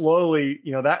 that's slowly,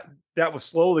 that was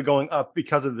slowly going up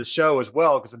because of the show as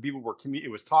well, because the people were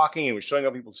it was talking, it was showing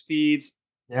up people's feeds.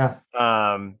 Yeah.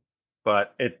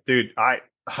 But I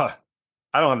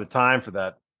don't have the time for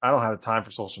that. I don't have the time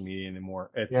for social media anymore.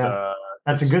 It's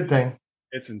that's a good thing.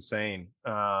 It's insane.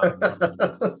 I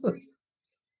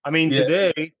mean,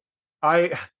 today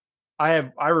I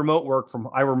work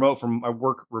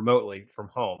remotely from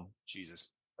home. Jesus.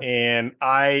 And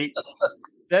I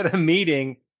set a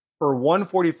meeting for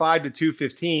 1:45 to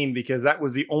 2:15 because that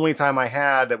was the only time I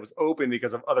had that was open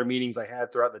because of other meetings I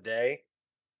had throughout the day.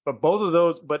 But both of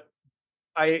those,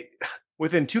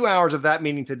 within 2 hours of that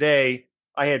meeting today,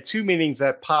 I had 2 meetings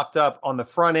that popped up on the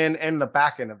front end and the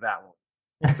back end of that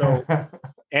one. So,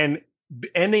 and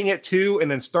ending at 2 and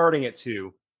then starting at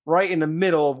 2, right in the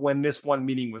middle of when this one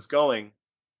meeting was going.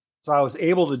 So I was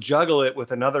able to juggle it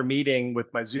with another meeting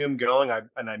with my Zoom going,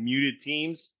 and I muted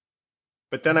Teams.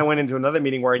 But then I went into another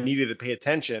meeting where I needed to pay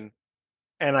attention,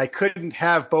 and I couldn't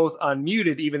have both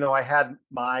unmuted, even though I had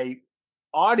my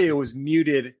audio was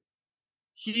muted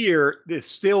here. It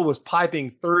still was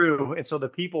piping through, and so the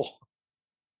people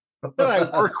that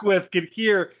I work with could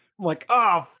hear. I'm like,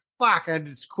 oh fuck! I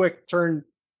just quick turn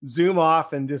Zoom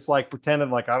off and just like pretended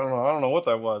like I don't know what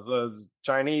that was. It was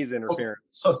Chinese interference.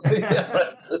 So,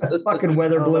 yeah. Fucking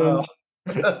weather balloons.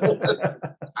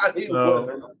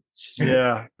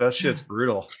 Yeah, that shit's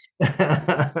brutal.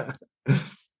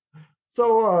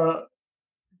 So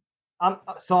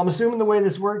I'm assuming the way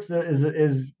this works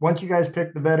is once you guys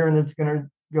pick the veteran that's going to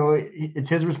go, it's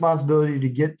his responsibility to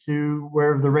get to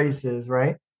wherever the race is,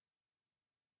 right?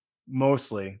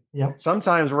 Mostly. Yep.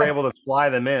 Sometimes we're able to fly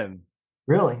them in.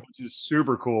 Really? Which is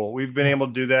super cool. We've been able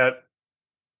to do that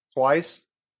twice.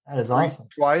 That is awesome.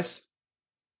 Twice.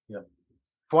 Yeah.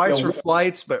 Twice for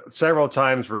flights, but several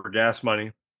times for gas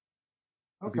money.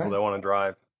 Okay. People that want to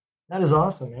drive. That is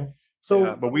awesome, man. So,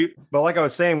 yeah, but like I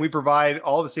was saying, we provide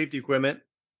all the safety equipment.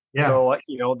 Yeah. So like,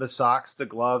 the socks, the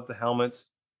gloves, the helmets.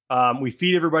 We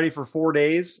feed everybody for 4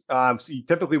 days. So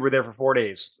typically we're there for 4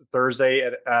 days, Thursday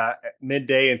at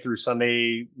midday and through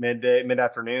Sunday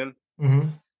mid-afternoon,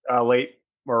 late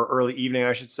or early evening,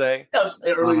 I should say. Yeah,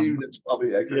 early evening is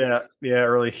probably accurate. Yeah,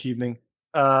 early evening.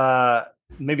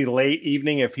 Maybe late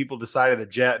evening if people decided to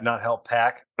jet, not help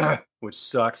pack, which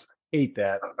sucks. Hate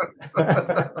that.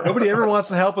 Nobody ever wants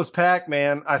to help us pack,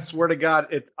 man. I swear to God,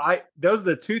 those are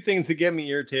the two things that get me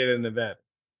irritated in an event.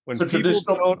 When it's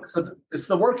it's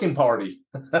the working party.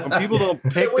 When people don't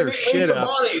pick their shit up.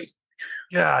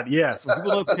 God, yes. When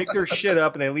people don't pick their shit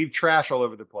up and they leave trash all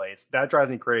over the place, that drives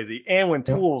me crazy. And when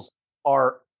tools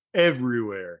are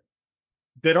everywhere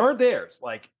that aren't theirs,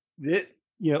 like the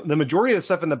majority of the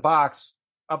stuff in the box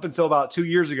up until about 2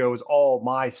 years ago was all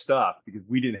my stuff because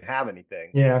we didn't have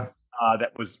anything. Yeah.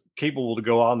 That was capable to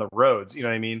go on the roads. You know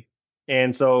what I mean?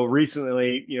 And so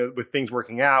recently, with things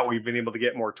working out, we've been able to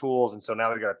get more tools. And so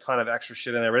now we've got a ton of extra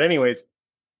shit in there. But anyways,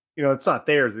 it's not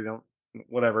theirs. They don't,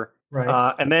 whatever.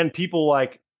 Right. And then people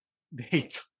like, they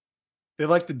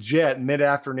like to jet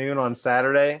mid-afternoon on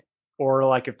Saturday, or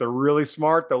like if they're really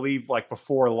smart, they'll leave like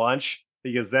before lunch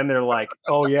because then they're like,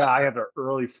 oh yeah, I have an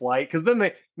early flight. Cause then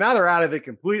they're out of it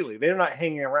completely. They're not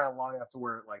hanging around long enough to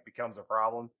where it like becomes a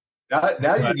problem.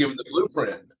 Now you're giving the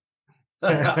blueprint.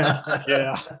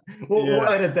 Yeah. We'll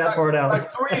edit that part out. Like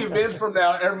 3 events from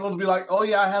now, everyone will be like, "Oh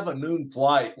yeah, I have a noon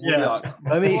flight." We'll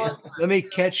let me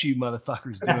catch you,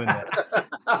 motherfuckers, doing that.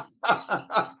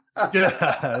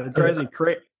 Yeah, it drives me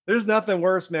crazy. There's nothing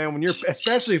worse, man. When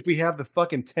especially if we have the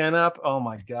fucking tent up. Oh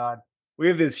my god, we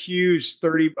have this huge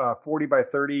 40 by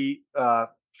 30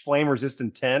 flame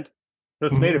resistant tent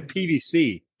that's made of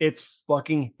PVC. It's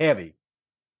fucking heavy.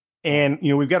 And,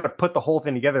 we've got to put the whole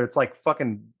thing together. It's like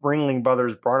fucking Ringling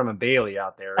Brothers, Barnum and Bailey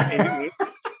out there.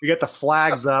 We got the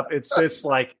flags up. It's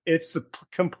the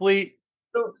complete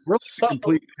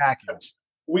package.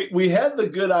 We had the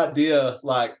good idea, it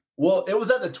was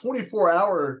at the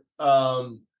 24-hour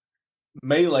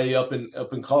melee up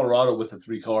in Colorado with the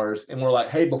 3 cars. And we're like,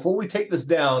 hey, before we take this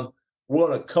down, we're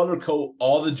going to color coat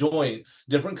all the joints,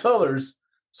 different colors.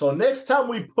 So next time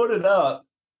we put it up,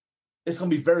 it's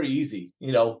going to be very easy.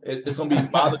 It's going to be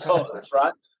by the colors,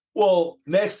 right? Well,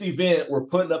 next event, we're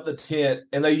putting up the tent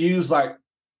and they use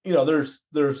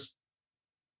there's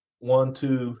 1,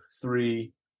 2,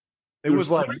 3. It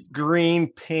was like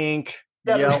green, pink,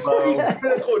 yellow.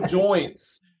 Identical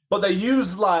joints. But they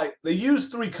used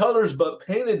 3 colors, but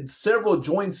painted several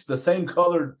joints the same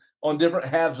color on different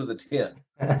halves of the tent.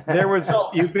 There was,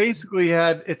 you basically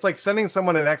had, it's like sending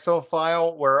someone an Excel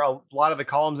file where a lot of the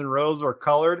columns and rows are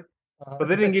colored. But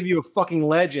they didn't give you a fucking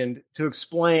legend to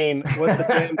explain what the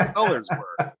damn colors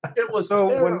were. It was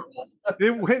so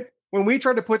when we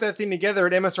tried to put that thing together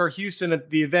at MSR Houston at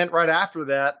the event right after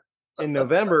that in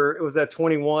November, it was at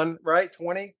 21, right?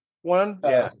 21?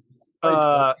 Yeah.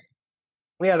 Yeah,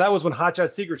 that was when Hot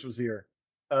Shot Secrets was here.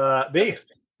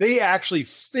 They actually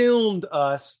filmed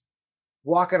us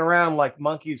walking around like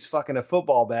monkeys fucking a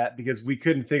football bat because we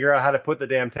couldn't figure out how to put the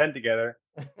damn tent together.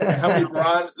 How many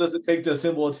rhymes does it take to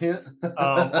assemble a tent?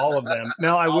 All of them.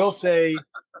 Now, I will say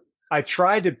I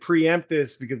tried to preempt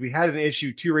this because we had an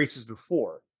issue 2 races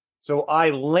before. So I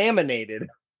laminated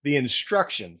the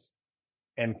instructions,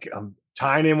 and I'm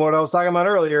tying in what I was talking about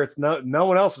earlier. It's no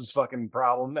one else's fucking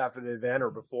problem after the event or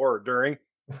before or during.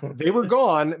 They were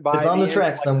gone by it's on the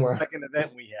track somewhere. The second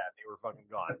event we had, they were fucking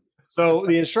gone. So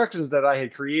the instructions that I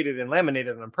had created and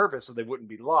laminated on purpose so they wouldn't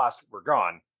be lost were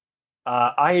gone.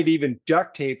 I had even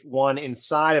duct taped one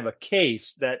inside of a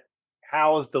case that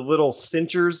housed the little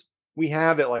cinchers we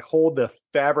have that like hold the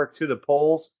fabric to the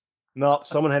poles. Nope,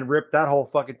 someone had ripped that whole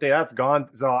fucking thing. That's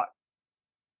gone. So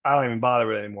I don't even bother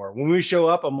with it anymore. When we show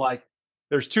up, I'm like,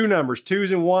 there's 2 numbers,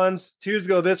 2s and 1s. 2s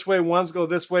go this way, 1s go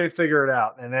this way. Figure it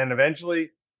out. And then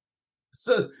eventually,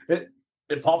 so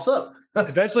it pops up.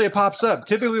 Eventually it pops up.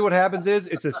 Typically what happens is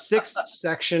it's a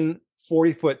 6-section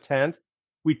 40-foot tent.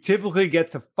 We typically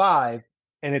get to 5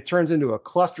 and it turns into a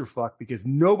clusterfuck because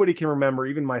nobody can remember,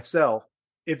 even myself,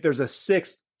 if there's a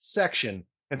 6th section.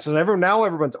 And so now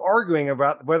everyone's arguing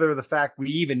about whether the fact we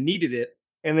even needed it.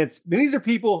 And these are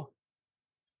people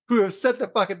who have set the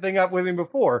fucking thing up with me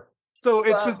before. So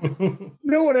it's just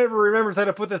no one ever remembers how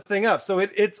to put the thing up. So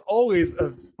it's always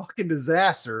a fucking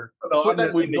disaster. No, I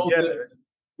think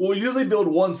we'll usually build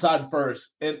one side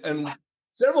first. And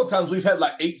several times we've had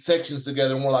like 8 sections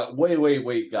together, and we're like,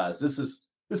 wait, guys, this is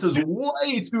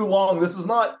way too long.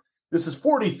 This is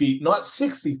 40 feet, not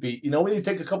 60 feet. We need to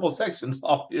take a couple of sections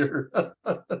off here.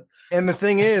 And the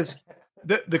thing is,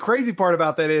 the crazy part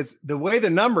about that is the way the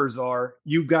numbers are,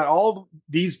 you've got all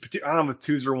these, I don't know if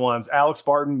 2s or 1s. Alex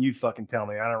Barton, you fucking tell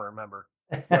me. I don't remember.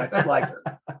 But like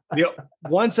the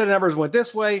one set of numbers went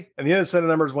this way and the other set of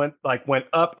numbers went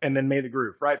up and then made the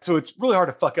groove, right? So it's really hard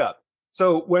to fuck up.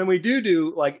 So when we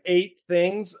do like 8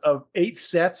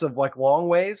 sets of like long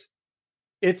ways,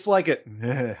 it's like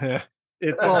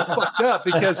it's all fucked up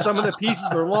because some of the pieces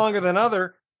are longer than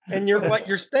other. And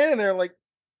you're standing there like,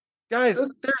 guys,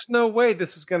 there's no way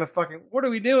this is gonna fucking. What are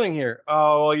we doing here?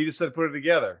 Oh, well, you just said to put it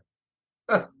together,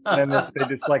 and they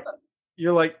just like,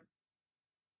 you're like,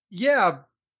 yeah,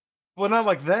 but not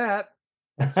like that.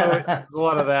 So it's a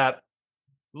lot of that.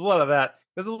 There's a lot of that.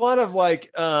 There's a lot of like,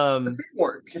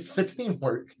 it's the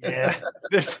teamwork. Yeah.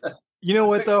 You know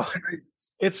what though?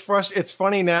 It's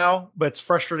funny now, but it's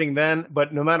frustrating then.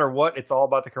 But no matter what, it's all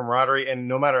about the camaraderie. And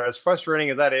no matter as frustrating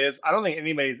as that is, I don't think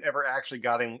anybody's ever actually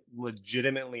gotten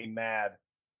legitimately mad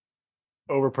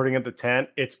over putting up the tent.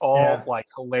 It's all like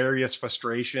hilarious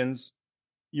frustrations.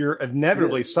 You're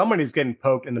inevitably somebody's getting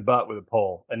poked in the butt with a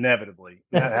pole. Inevitably,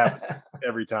 that happens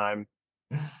every time.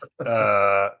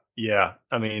 Yeah,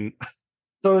 I mean.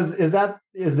 So is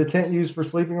the tent used for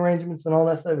sleeping arrangements and all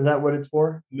that stuff? Is that what it's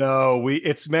for? No,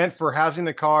 it's meant for housing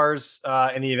the cars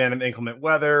in the event of inclement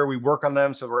weather. We work on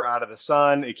them so we're out of the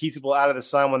sun. It keeps people out of the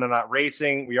sun when they're not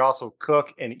racing. We also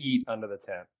cook and eat under the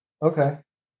tent. Okay.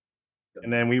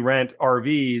 And then we rent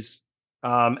RVs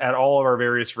at all of our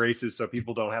various races so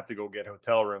people don't have to go get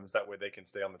hotel rooms. That way they can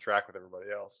stay on the track with everybody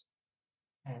else.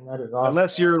 Man, that is awesome.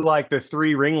 Unless you're like the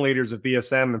 3 ringleaders of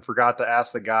BSM and forgot to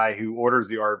ask the guy who orders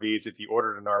the RVs if he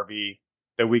ordered an RV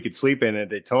that we could sleep in at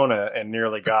Daytona and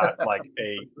nearly got like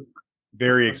a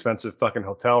very expensive fucking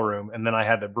hotel room. And then I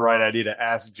had the bright idea to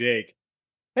ask Jake,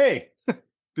 hey,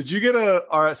 did you get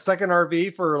a second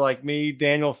RV for like me,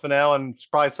 Daniel Fennell, and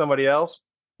probably somebody else?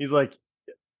 He's like,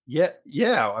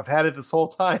 yeah, I've had it this whole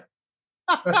time.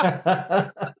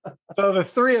 So the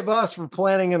 3 of us were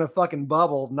planning in a fucking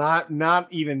bubble, not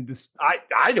even this.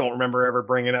 I don't remember ever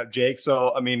bringing up Jake.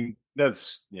 So I mean,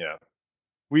 that's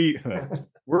we're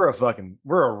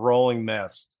a rolling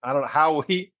mess. I don't know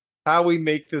how we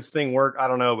make this thing work. I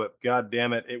don't know, but god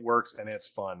damn it, it works and it's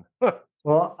fun.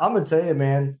 Well, I'm gonna tell you,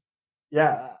 man.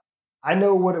 Yeah, I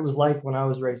know what it was like when I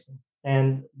was racing,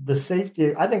 and the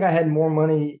safety. I think I had more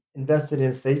money invested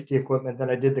in safety equipment than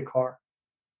I did the car.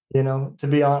 To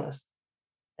be honest.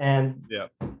 And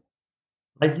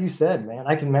like you said, man,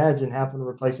 I can imagine having to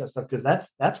replace that stuff because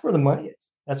that's where the money is.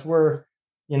 That's where,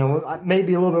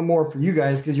 maybe a little bit more for you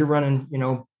guys because you're running,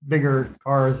 bigger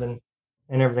cars and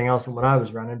everything else than what I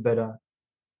was running. But, I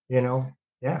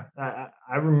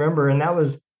remember. And that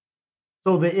was,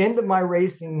 so the end of my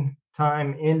racing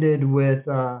time ended with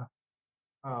a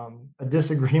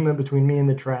disagreement between me and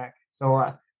the track. So,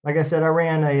 like I said, I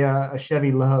ran a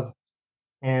Chevy Love.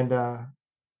 And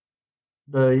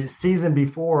the season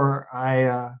before,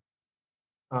 I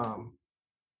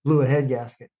blew a head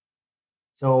gasket.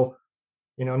 So,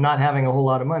 not having a whole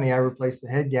lot of money, I replaced the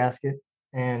head gasket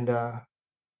and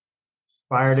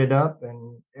fired it up,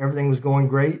 and everything was going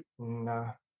great. And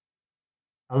I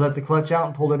let the clutch out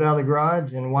and pulled it out of the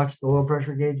garage and watched the oil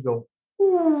pressure gauge go.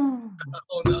 Oh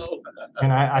no!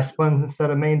 And I spun a set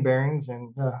of main bearings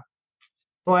and.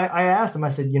 So I asked him, I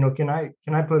said, can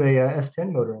I put a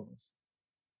S10 motor in this?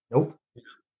 Nope.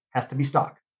 Has to be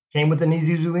stock. Came with an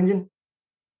Isuzu engine.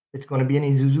 It's going to be an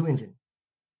Isuzu engine.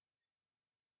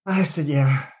 I said,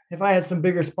 yeah, if I had some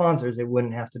bigger sponsors, it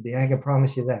wouldn't have to be. I can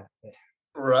promise you that.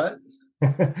 Right.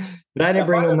 But I didn't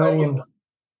bring no money in.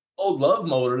 Old Love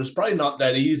motor, it's probably not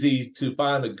that easy to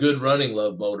find a good running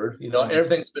Love motor.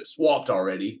 Everything's been swapped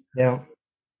already. Yeah.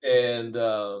 And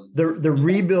the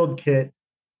rebuild kit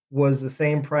was the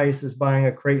same price as buying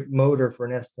a crate motor for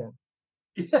an S10.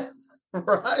 Yeah,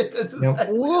 right. That's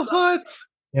exactly what?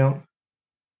 Yeah.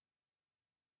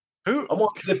 I'm gonna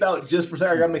dip out just for a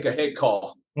second. I gotta make a head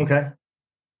call. Okay.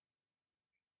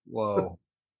 Whoa.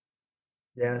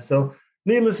 Yeah. So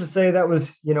needless to say, that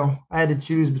was, I had to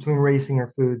choose between racing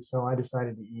or food, so I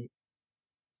decided to eat.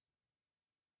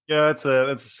 Yeah, that's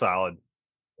a solid.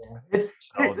 Yeah.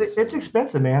 Solid It's decision.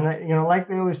 expensive, man. Like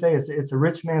they always say, it's a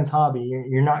rich man's hobby.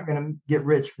 You're not going to get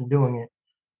rich from doing it.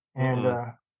 And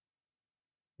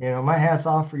my hat's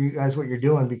off for you guys what you're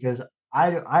doing, because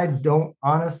I don't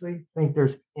honestly think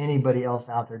there's anybody else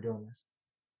out there doing this.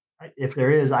 If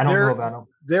there is, I don't know about them.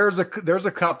 There's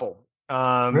a couple.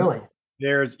 Really?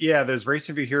 There's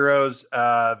Racing for Heroes.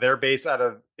 They're based out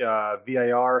of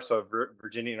VIR, so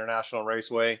Virginia International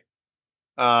Raceway.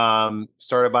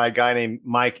 Started by a guy named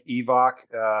Mike Evok,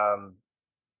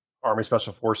 Army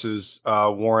Special Forces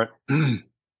warrant.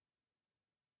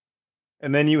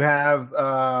 And then you have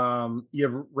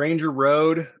Ranger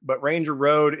Road, but Ranger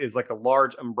Road is like a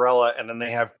large umbrella, and then they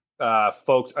have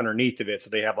folks underneath of it. So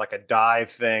they have like a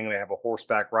dive thing, they have a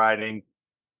horseback riding,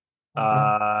 they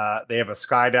have a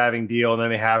skydiving deal, and then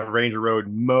they have Ranger Road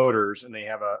Motors, and they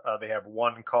have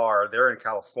one car. They're in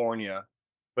California,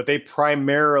 but they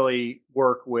primarily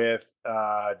work with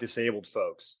disabled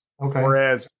folks. Okay.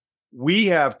 Whereas we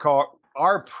have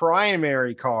our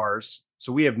primary cars.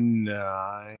 So we have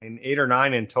 8 or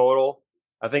 9 in total.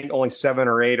 I think only 7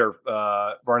 or 8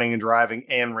 are running and driving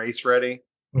and race ready.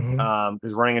 Mm-hmm.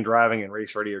 Because running and driving and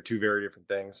race ready are 2 very different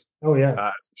things. Oh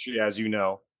yeah. As you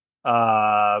know.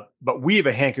 But we have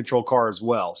a hand control car as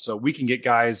well. So we can get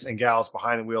guys and gals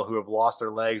behind the wheel who have lost their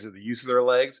legs or the use of their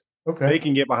legs. Okay. They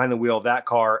can get behind the wheel of that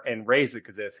car and race it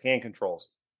because it has hand controls.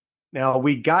 Now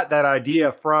we got that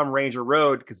idea from Ranger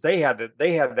Road because they had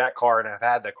that car and have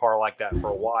had that car like that for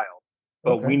a while.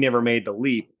 But we never made the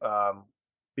leap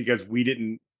because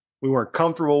we weren't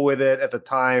comfortable with it at the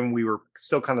time. We were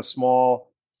still kind of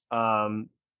small.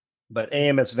 But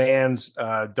AMS Vans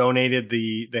donated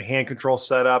the hand control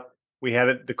setup. We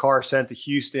had the car sent to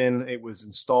Houston. It was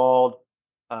installed,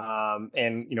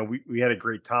 and we had a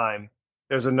great time.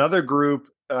 There's another group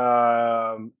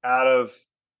out of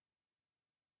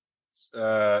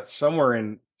somewhere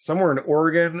in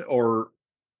Oregon or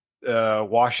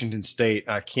Washington State.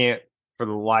 I can't for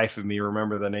the life of me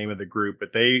remember the name of the group,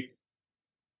 but they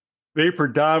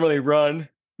predominantly run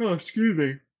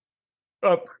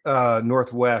up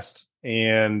Northwest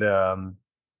and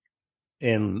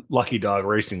in Lucky Dog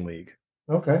Racing League.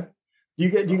 Okay. Do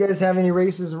you guys have any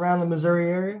races around the Missouri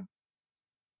area?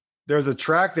 There's a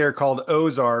track there called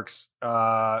Ozarks,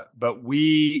 but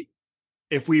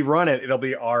if we run it, it'll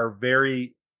be our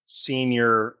very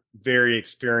senior, very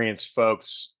experienced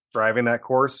folks driving that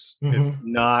course. Mm-hmm. It's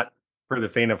not for the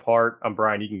faint of heart.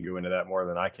 Brian, you can go into that more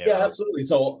than I can. Yeah, absolutely.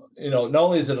 So, not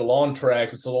only is it a long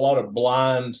track, it's a lot of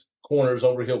blind corners,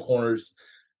 overhill corners.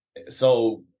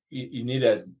 So you need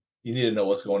to know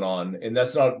what's going on. And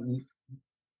that's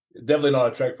definitely not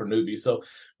a track for newbies. So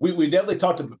we definitely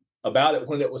talked about it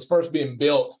when it was first being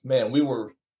built. Man, we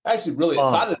were actually really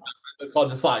excited about it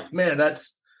because it's like, man,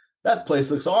 that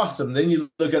place looks awesome. Then you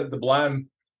look at the blind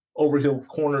overhill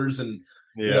corners and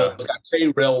it's got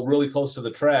K-rail really close to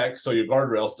the track, so your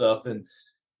guardrail stuff, and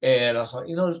I was like,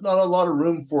 there's not a lot of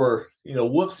room for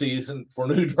whoopsies and for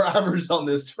new drivers on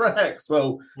this track.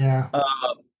 So yeah,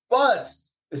 but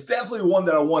it's definitely one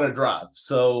that I want to drive.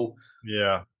 So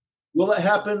yeah, will that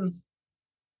happen?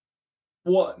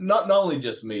 Well, not only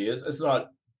just me. It's not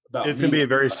about. It's gonna be a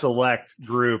very select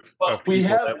group. But we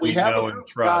have a group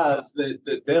of guys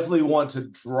that definitely want to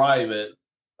drive it.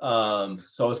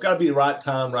 So it's got to be the right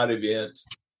time, right event.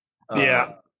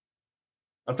 Yeah.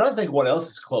 I'm trying to think what else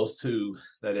is close to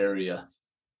that area.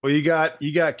 Well, you got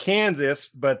Kansas,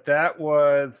 but that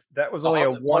was only a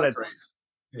one race.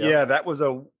 Yeah,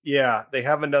 they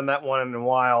haven't done that one in a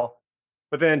while.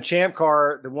 But then Champ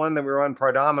Car, the one that we run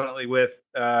predominantly with,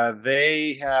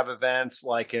 they have events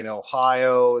like in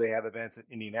Ohio. They have events in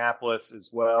Indianapolis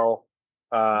as well.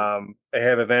 They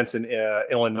have events in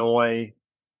Illinois.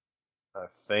 I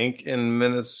think in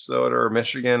Minnesota or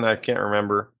Michigan. I can't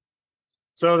remember.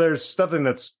 So there's something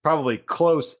that's probably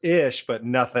close-ish, but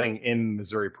nothing in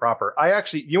Missouri proper.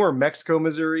 You know where Mexico,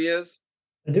 Missouri is?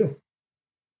 I do.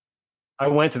 I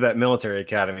went to that military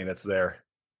academy that's there.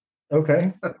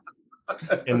 Okay.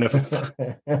 In the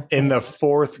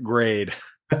 4th grade.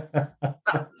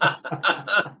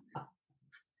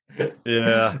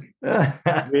 Yeah.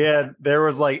 There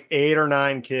was like 8 or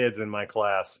 9 kids in my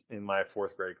class, in my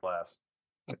 4th grade class.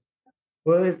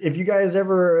 Well, if you guys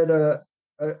ever at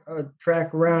a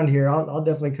track around here, I'll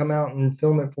definitely come out and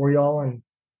film it for y'all, and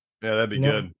yeah, that'd be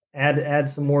good. Add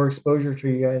some more exposure to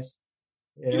you guys.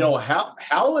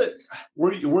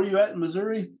 Where you at in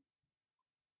Missouri?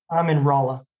 I'm in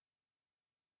Rolla,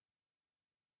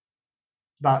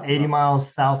 about 80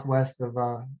 miles southwest of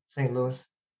St. Louis.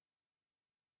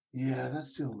 Yeah,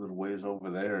 that's still a little ways over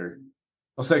there.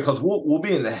 I'll say because we'll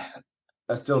be in that.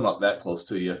 That's still not that close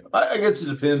to you. I guess it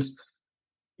depends.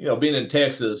 Being in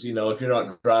Texas, if you're not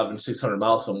driving 600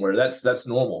 miles somewhere, that's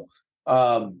normal.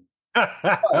 Yeah.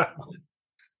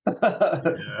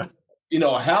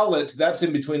 Howlett, that's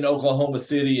in between Oklahoma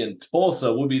City and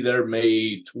Tulsa. We'll be there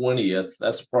May 20th.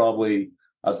 That's probably,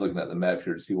 I was looking at the map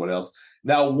here to see what else.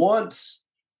 Now, once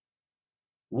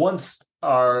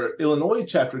our Illinois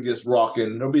chapter gets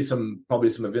rocking, there'll be probably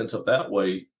some events up that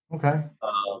way. Okay.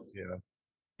 Yeah.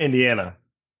 Indiana.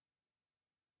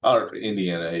 Or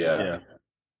Indiana, yeah.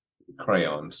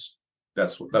 Crayons.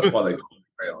 That's why they call them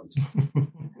crayons.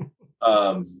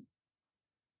 I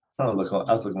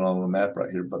was looking on the map right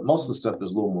here, but most of the stuff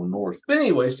is a little more north. But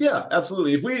anyways, yeah,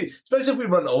 absolutely. Especially if we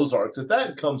run Ozarks, if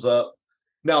that comes up,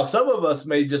 now some of us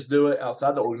may just do it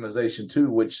outside the organization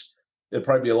too, which there'd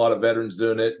probably be a lot of veterans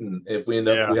doing it. And if we end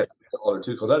up, we have to do all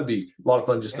too, because that'd be a lot of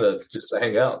fun just to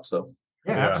hang out. So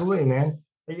yeah, absolutely, man.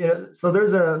 Yeah, so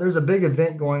there's a big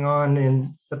event going on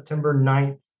in September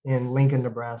 9th in Lincoln,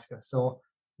 Nebraska. So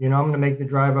I'm going to make the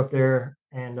drive up there,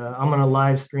 and I'm going to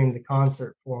live stream the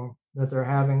concert for them that they're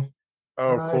having.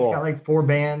 Oh, cool. It's got like 4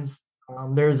 bands.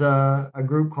 There's a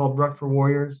group called Ruck for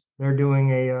Warriors. They're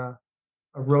doing a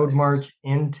road march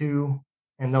into,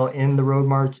 and they'll end the road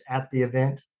march at the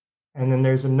event. And then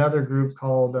there's another group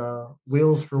called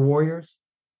Wheels for Warriors.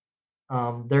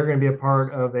 They're going to be a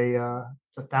part of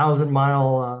it's a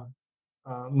 1,000-mile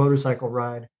motorcycle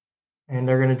ride, and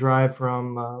they're going to drive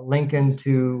from Lincoln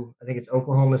to, I think it's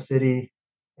Oklahoma City,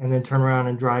 and then turn around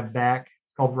and drive back.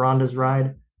 It's called Rhonda's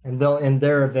Ride, and they'll end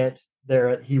their event there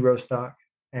at Hero Stock,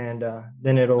 and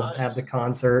then it'll have the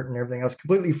concert and everything else,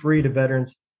 completely free to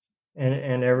veterans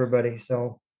and everybody.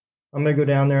 So I'm going to go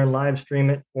down there and live stream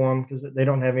it for them, because they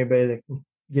don't have anybody that can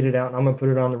get it out, and I'm going to put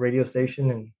it on the radio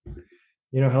station and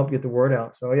help get the word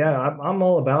out. So yeah, I'm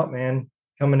all about, man,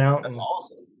 coming out and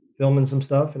awesome. Filming some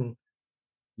stuff and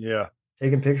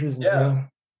taking pictures. And,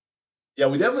 yeah,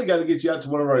 we definitely got to get you out to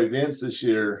one of our events this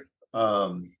year. I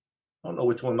don't know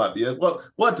which one might be it. Well,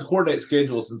 we'll have to coordinate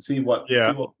schedules and see what we're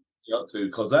up to,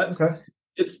 because that's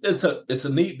it's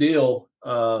a neat deal.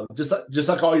 Just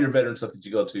like all your veteran stuff that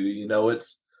you go to,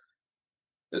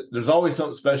 there's always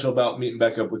something special about meeting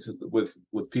back up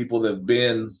with people that have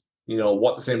been,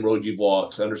 walk the same road you've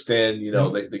walked. Understand, they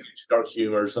get you dark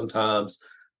humor sometimes.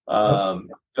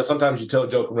 Because sometimes you tell a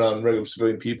joke around regular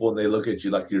civilian people and they look at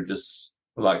you like you're just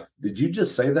like, did you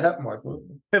just say that? I'm like, well,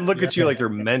 they look at you like you're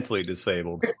mentally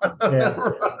disabled. Right.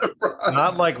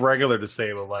 Not like regular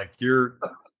disabled, like you're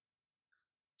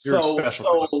special.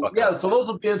 So those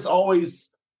events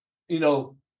always,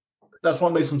 that's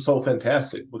what makes them so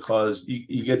fantastic, because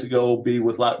you get to go be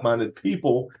with like-minded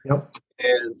people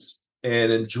and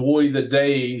enjoy the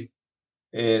day,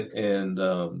 and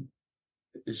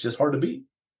it's just hard to beat.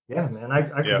 Yeah, man, I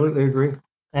completely agree.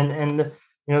 And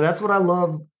that's what I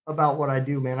love about what I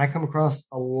do, man. I come across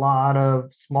a lot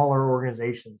of smaller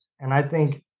organizations, and I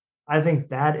think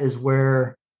that is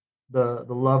where the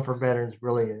love for veterans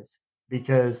really is,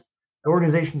 because the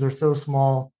organizations are so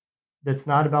small. That's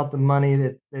not about the money,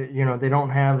 that they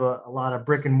don't have a lot of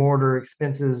brick and mortar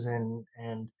expenses and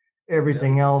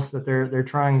everything else that they're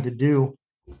trying to do,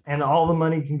 and all the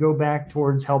money can go back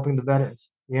towards helping the veterans.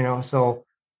 So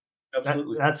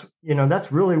absolutely,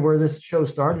 that's really where this show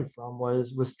started from,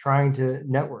 was trying to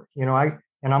network. I'm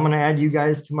going to add you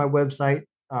guys to my website.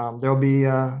 There'll be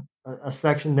a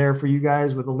section there for you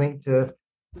guys with a link to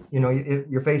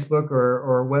your Facebook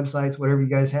or websites, whatever you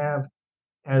guys have,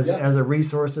 as a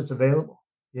resource that's available.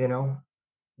 The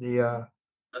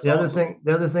other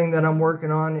thing that I'm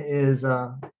working on is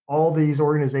all these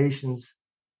organizations.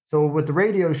 So with the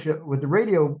radio show,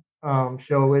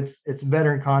 it's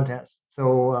veteran contest.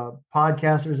 So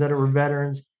podcasters that are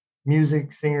veterans,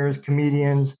 music singers,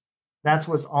 comedians, that's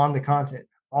what's on the content.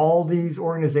 All these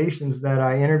organizations that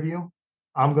I interview,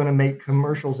 I'm going to make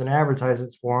commercials and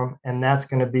advertisements for them, and that's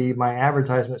going to be my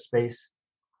advertisement space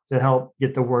to help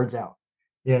get the words out.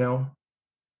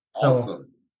 Awesome.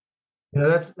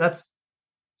 So, that's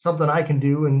something I can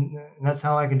do, and that's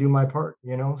how I can do my part.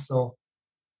 So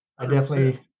I 100%.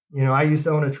 Definitely, I used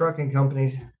to own a trucking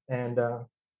company, and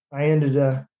I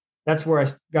ended. That's where I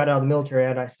got out of the military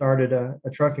at. I started a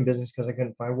trucking business because I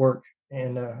couldn't find work,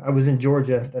 and I was in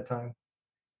Georgia at that time,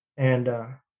 and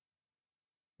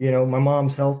my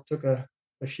mom's health took a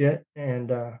shit,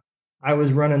 and I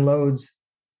was running loads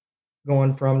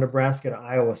going from Nebraska to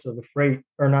Iowa. So the freight,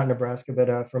 or not Nebraska,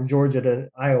 but from Georgia to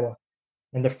Iowa,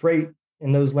 and the freight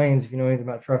in those lanes, if you know anything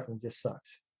about trucking, just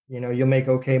sucks. You'll make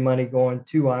okay money going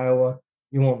to Iowa.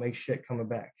 You won't make shit coming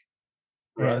back.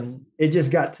 Right. And it just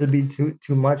got to be too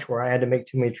much where I had to make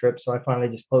too many trips. So I finally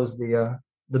just closed the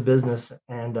business,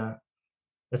 and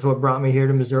that's what brought me here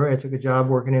to Missouri. I took a job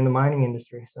working in the mining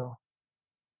industry. So,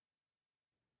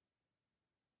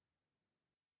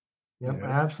 yep, Yeah,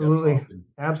 I that's awesome.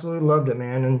 absolutely loved it,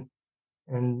 man.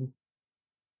 And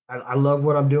I love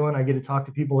what I'm doing. I get to talk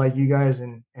to people like you guys,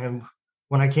 and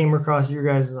when I came across you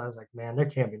guys, I was like, man, there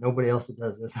can't be nobody else that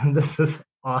does this, and this is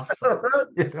awesome.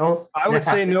 You know? I would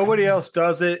say nobody else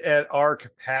does it at our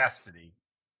capacity.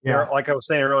 Yeah. Like I was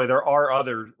saying earlier, there are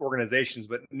other organizations,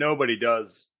 but nobody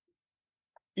does.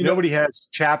 You know, Nobody has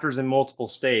chapters in multiple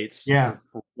states. Yeah.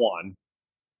 For one.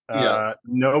 Yeah.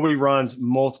 Nobody runs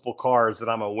multiple cars that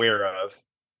I'm aware of.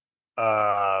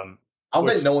 I don't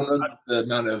think no one knows the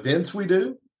amount of events we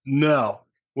do. No.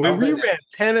 We ran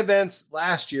 10 events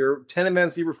last year, 10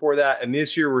 events the year before that, and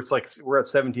this year we're at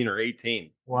 17 or 18.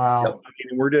 Wow. Yep. I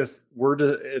mean,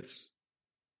 it's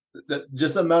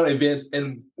just the amount of events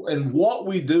and what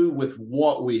we do with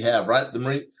what we have, right? The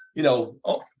Marine,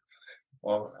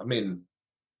 I mean,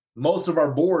 most of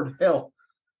our board, hell,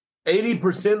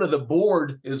 80% of the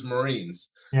board is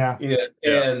Marines. Yeah.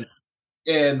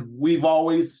 And we've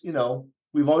always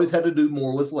had to do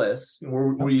more with less.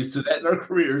 We're used to that in our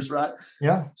careers, right?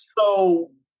 Yeah.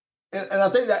 So, and I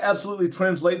think that absolutely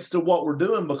translates to what we're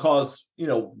doing because,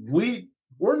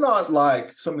 we're not like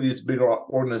some of these bigger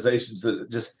organizations that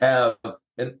just have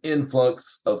an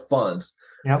influx of funds.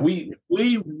 Yep. We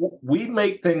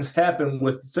make things happen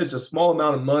with such a small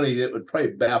amount of money that would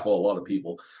probably baffle a lot of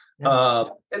people. Yeah.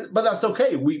 But that's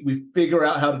okay. We figure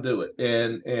out how to do it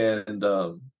and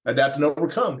adapt and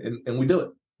overcome, and we do it.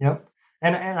 Yep.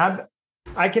 And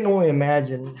I can only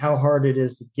imagine how hard it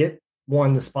is to get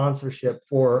the sponsorship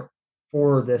for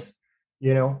this,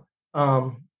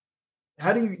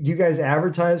 how do you guys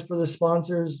advertise for the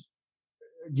sponsors?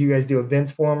 Do you guys do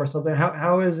events for them or something?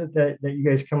 How is it that you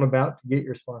guys come about to get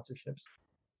your sponsorships?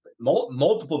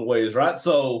 Multiple ways, right?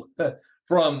 So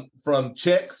from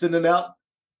checks sending out.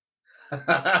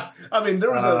 I mean,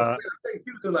 there was I think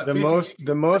he was doing like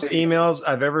the most emails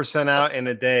I've ever sent out in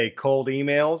a day, cold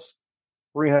emails,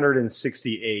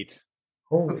 368.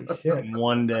 Holy shit. In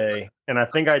one day. And I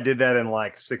think I did that in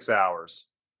like 6 hours.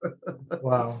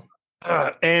 Wow.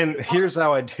 And here's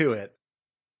how I do it.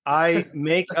 I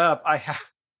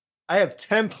have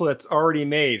templates already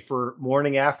made for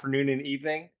morning, afternoon, and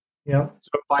evening. Yeah. So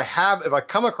if I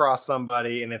come across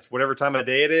somebody and it's whatever time of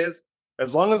day it is,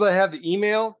 as long as I have the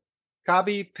email,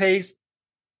 copy, paste,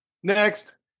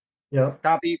 next. Yeah.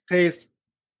 Copy, paste.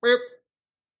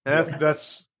 And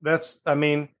that's I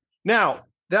mean, now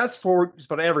that's for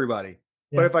just about everybody.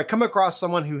 Yeah. But if I come across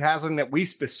someone who has something that we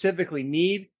specifically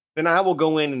need, then I will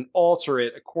go in and alter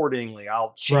it accordingly.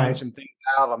 I'll change some things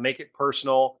out. I'll make it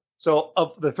personal. So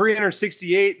of the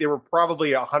 368, there were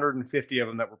probably 150 of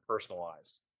them that were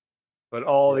personalized, but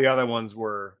all the other ones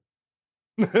were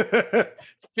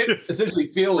essentially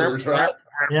feelers, right?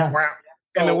 Yeah.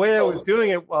 And the way I was doing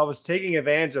it, I was taking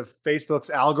advantage of Facebook's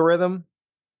algorithm.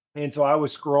 And so I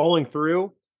was scrolling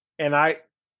through, and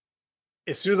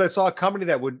as soon as I saw a company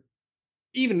that would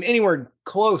even anywhere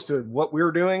close to what we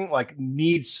were doing, like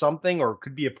needs something or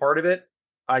could be a part of it,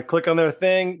 I click on their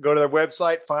thing, go to their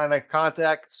website, find a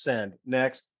contact, send,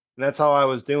 next. And that's how I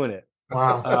was doing it.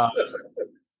 Wow.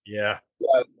 Yeah.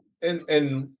 And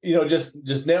just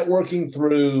networking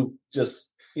through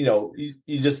just, you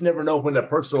just never know when a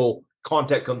personal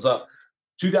contact comes up.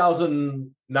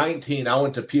 2019, I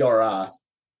went to PRI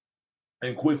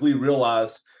and quickly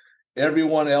realized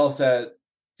everyone else at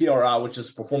PRI, which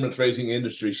is Performance Racing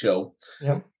Industry Show,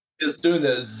 is doing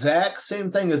the exact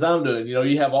same thing as I'm doing.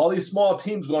 You have all these small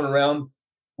teams going around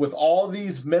with all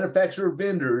these manufacturer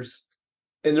vendors,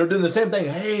 and they're doing the same thing.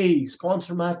 Hey,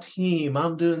 sponsor my team.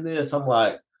 I'm doing this. I'm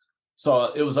like,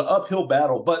 so it was an uphill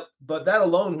battle. But that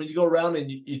alone, when you go around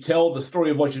and you tell the story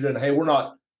of what you're doing, hey, we're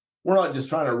not just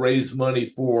trying to raise money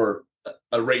for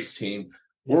a race team.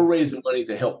 We're raising money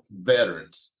to help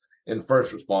veterans and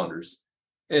first responders.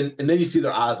 And then you see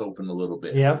their eyes open a little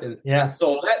bit. And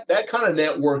so that kind of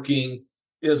networking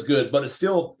is good, but it's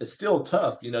still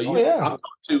tough. I've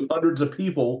talked to hundreds of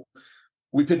people.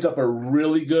 We picked up a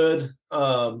really good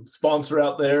sponsor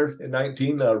out there in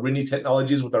 19, Rennie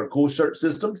Technologies, with our cool shirt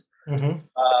systems. Mm-hmm.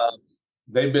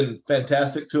 They've been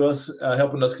fantastic to us,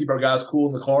 helping us keep our guys cool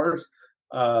in the cars.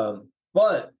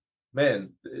 But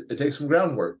man, it takes some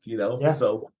groundwork,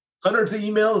 So hundreds of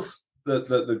emails,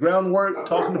 the groundwork,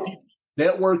 talking to people,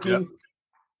 networking,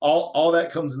 all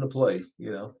that comes into play,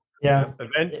 Yeah.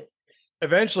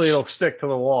 Eventually it'll stick to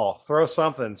the wall. Throw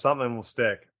something will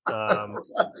stick.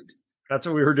 That's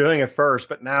what we were doing at first,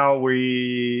 but now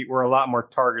we're a lot more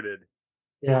targeted.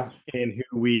 Yeah. in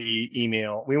who we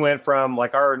email. We went from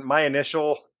like my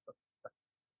initial.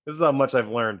 This is how much I've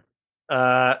learned.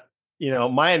 My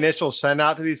initial send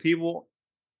out to these people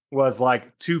was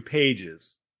like 2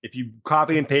 pages. If you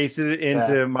copy and pasted it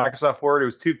into Microsoft Word, it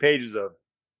was 2 pages of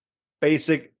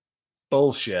basic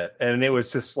bullshit. And it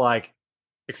was just like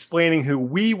explaining who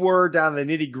we were down the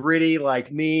nitty gritty,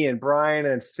 like me and Brian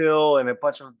and Phil and a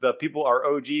bunch of the people, our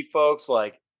OG folks,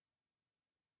 like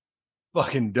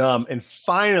fucking dumb. And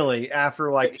finally,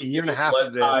 after like a year and a half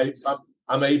of this, types.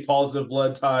 I'm A positive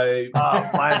blood type.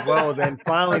 Might as well. Then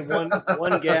finally,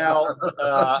 one gal,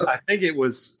 I think it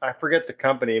was, I forget the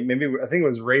company. I think it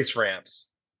was Race Ramps.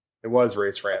 It was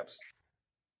Race Ramps.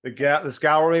 This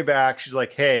gal wrote me back. She's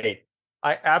like, "Hey,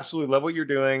 I absolutely love what you're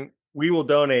doing. We will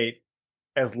donate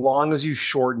as long as you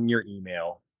shorten your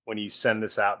email when you send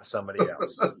this out to somebody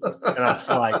else." And I was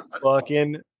like,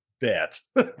 "Fucking bet."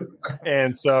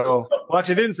 And so, well,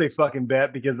 actually, I didn't say fucking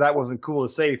bet because that wasn't cool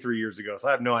to say 3 years ago. So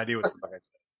I have no idea what the fuck I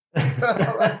said.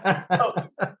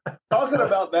 Talking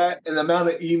about that and the amount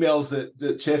of emails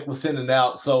that Czech was sending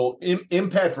out. So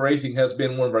Impact Racing has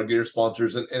been one of our gear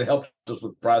sponsors and helped us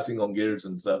with pricing on gears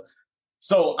and stuff.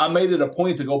 So I made it a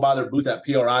point to go by their booth at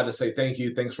PRI to say, thank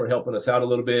you. Thanks for helping us out a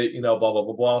little bit, blah, blah,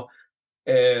 blah, blah.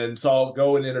 And so I'll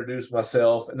go and introduce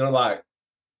myself. And they're like,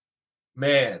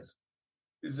 "Man,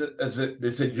 is it, they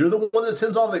said, you're the one that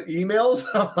sends all the emails?"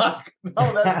 I'm like,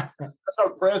 "No, that's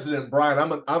our president,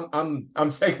 Brian.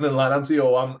 I'm second in line. I'm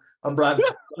CEO. I'm Brian."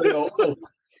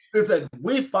 They said,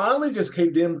 "We finally just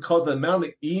caved in because of the amount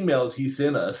of emails he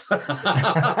sent us."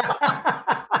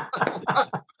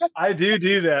 I do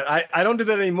that. I don't do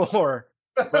that anymore,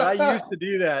 but I used to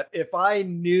do that. If I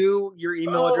knew your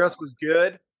email address was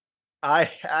good, I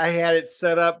had it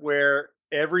set up where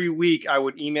every week I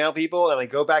would email people and I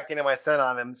go back into my sent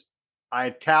items.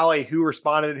 I tally who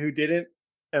responded and who didn't.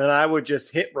 And then I would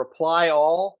just hit reply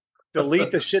all,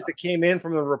 delete the shit that came in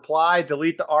from the reply,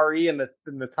 delete the RE and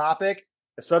the topic,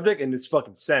 the subject, and just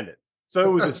fucking send it. So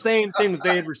it was the same thing that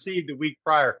they had received the week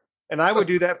prior. And I would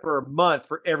do that for a month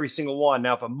for every single one.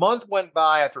 Now, if a month went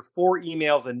by after 4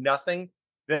 emails and nothing,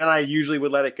 then I usually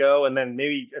would let it go. And then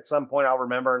maybe at some point I'll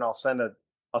remember and I'll send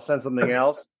something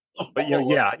else. But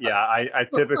I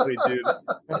typically do.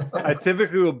 I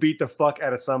typically will beat the fuck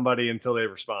out of somebody until they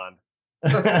respond.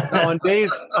 Now, on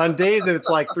days that it's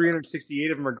like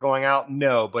 368 of them are going out,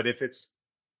 no. But if it's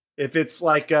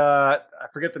like I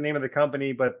forget the name of the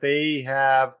company, but they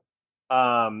have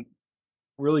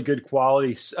really good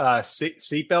quality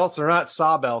seat belts. They're not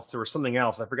saw belts. There was something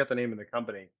else. I forget the name of the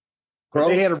company.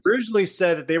 They had originally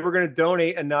said that they were going to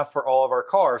donate enough for all of our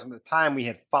cars. And at the time, we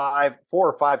had 4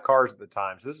 or 5 cars at the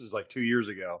time. So this is like 2 years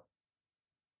ago.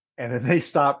 And then they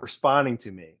stopped responding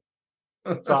to me.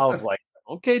 So I was like,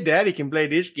 okay, Daddy can play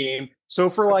this game. So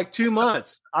for like 2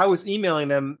 months, I was emailing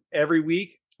them every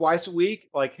week, twice a week,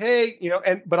 like, hey,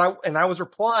 and I was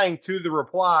replying to the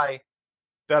reply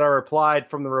that I replied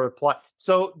from the reply.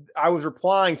 So I was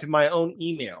replying to my own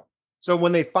email. So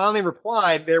when they finally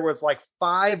replied, there was like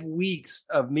 5 weeks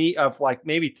of like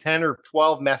maybe 10 or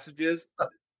 12 messages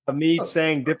of me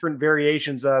saying different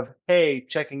variations of, hey,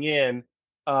 checking in.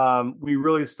 We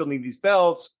really still need these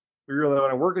belts. We really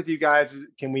want to work with you guys.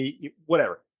 Can we,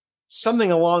 whatever,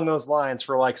 something along those lines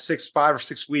for like 5 or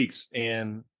 6 weeks.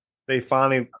 And they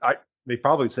finally, they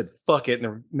probably said, fuck it.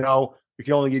 And no, we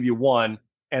can only give you one.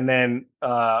 And then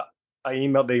I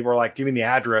emailed, they were like, give me the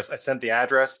address. I sent the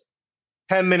address.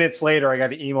 10 minutes later, I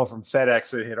got an email from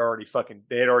FedEx that they had already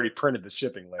printed the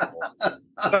shipping label.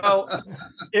 So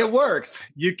it works.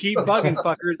 You keep bugging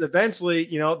fuckers. Eventually,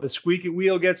 the squeaky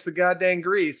wheel gets the goddamn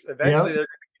grease. Eventually, they're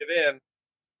going to give in.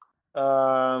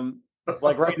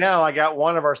 Like right now, I got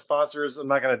one of our sponsors. I'm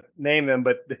not going to name them,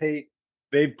 but give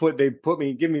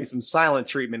me some silent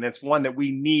treatment. It's one that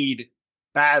we need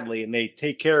badly, and they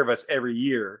take care of us every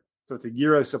year. So it's a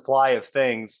euro supply of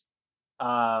things.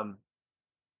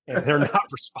 And they're not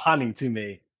responding to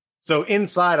me. So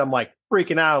inside, I'm like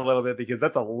freaking out a little bit because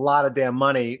that's a lot of damn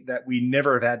money that we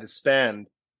never have had to spend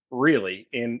really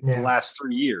in the last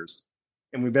 3 years.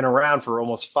 And we've been around for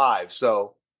almost 5.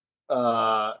 So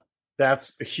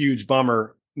that's a huge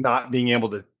bummer not being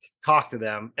able to talk to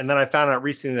them. And then I found out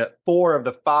recently that 4 of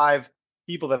the 5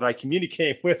 people that I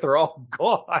communicate with are all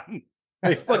gone.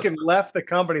 They fucking left the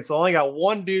company. So I only got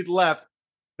 1 dude left.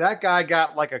 That guy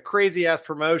got like a crazy ass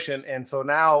promotion. And so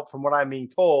now, from what I'm being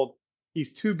told,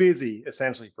 he's too busy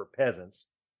essentially for peasants.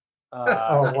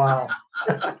 Oh, wow.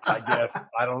 I guess.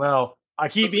 I don't know. I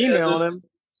keep emailing him.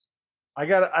 I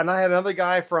had another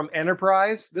guy from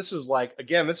Enterprise. This was like,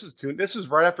 again, this was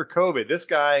right after COVID. This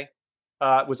guy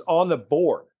was on the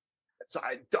board So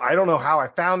I don't know how I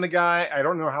found the guy. I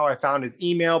don't know how I found his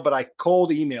email, but I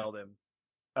cold emailed him.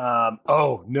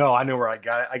 Oh no, I know where I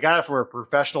got it. I got it from a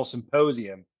professional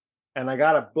symposium, and I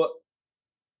got a book.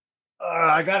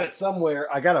 I got it somewhere.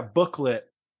 I got a booklet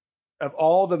of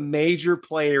all the major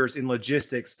players in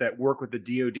logistics that work with the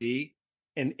DoD,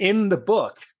 and in the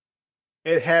book,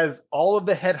 it has all of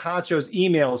the head honchos'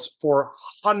 emails for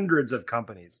hundreds of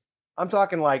companies. I'm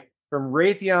talking like from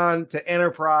Raytheon to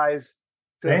Enterprise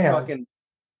to fucking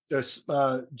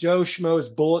Joe Schmo's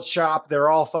Bullet Shop. They're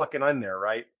all fucking in there,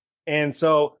 right? And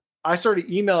so I started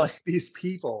emailing these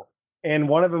people, and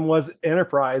one of them was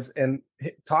Enterprise, and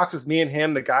talks with me and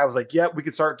him. The guy was like, "Yep, we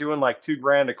could start doing like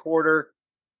 $2,000 a quarter."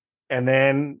 And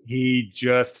then he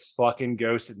just fucking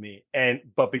ghosted me.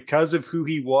 But because of who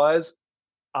he was,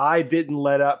 I didn't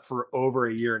let up for over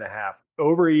a year and a half.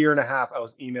 Over a year and a half, I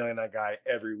was emailing that guy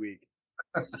every week.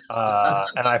 And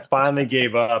I finally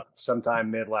gave up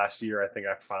sometime mid last year. I think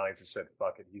I finally just said,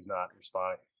 fuck it, he's not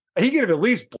responding. He could have at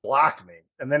least blocked me.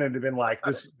 And then it'd have been like,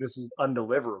 this is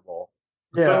undeliverable.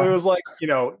 Yeah. So it was like,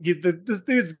 this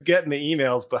dude's getting the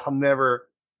emails, but I'm never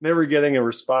getting a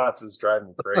response is driving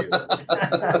me crazy.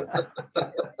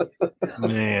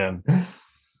 Man.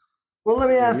 Well, let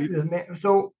me ask you this, man.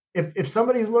 So if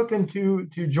somebody's looking to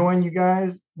join you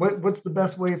guys, what's the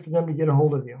best way for them to get a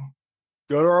hold of you?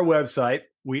 Go to our website.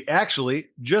 We actually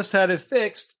just had it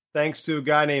fixed thanks to a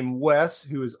guy named Wes,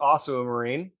 who is also a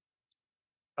Marine.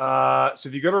 So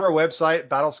if you go to our website,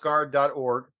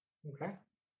 battlescar.org. Okay.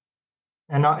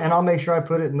 And I'll make sure I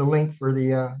put it in the link for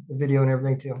the video and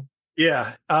everything too.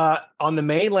 Yeah. On the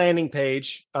main landing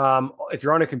page, if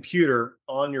you're on a computer,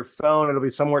 on your phone, it'll be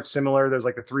somewhat similar. There's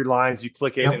like the 3 lines. You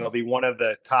click it, and it'll be one of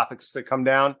the topics that come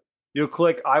down. You'll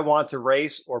click I want to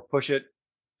race, or push it,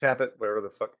 tap it, whatever the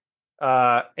fuck.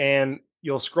 And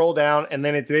you'll scroll down, and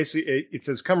then it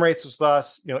says come race with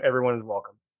us. Everyone is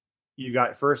welcome. You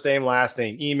got first name, last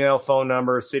name, email, phone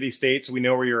number, city, state, so we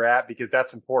know where you're at, because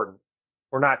that's important.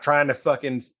 We're not trying to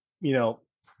fucking,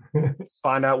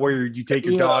 find out where you take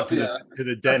your dog to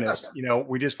the dentist.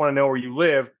 We just want to know where you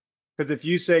live. Because if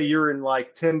you say you're in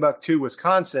like Timbuktu,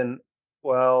 Wisconsin,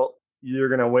 well, you're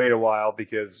going to wait a while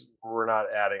because we're not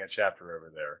adding a chapter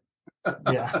over there.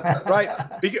 Yeah. Right.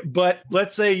 But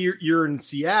let's say you're in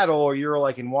Seattle, or you're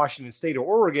like in Washington State or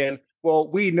Oregon. Well,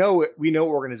 we know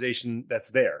organization that's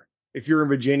there. If you're in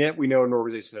Virginia, we know an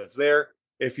organization that's there.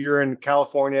 If you're in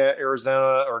California,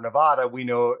 Arizona, or Nevada, we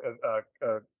know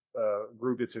a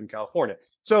group that's in California.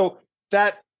 So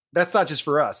that's not just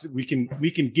for us. We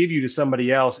can give you to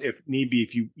somebody else if need be.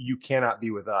 If you cannot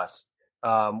be with us,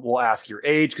 we'll ask your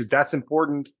age, because that's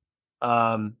important.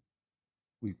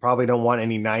 We probably don't want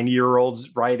any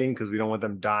 90-year-olds riding, because we don't want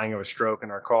them dying of a stroke in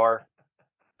our car.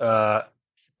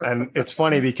 And it's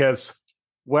funny because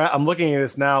I'm looking at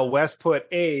this now. Wes put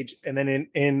age, and then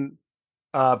in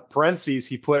parentheses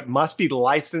he put must be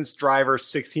licensed driver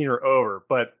 16 or over.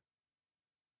 But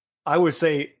I would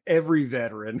say every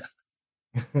veteran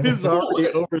is already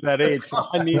over that age. So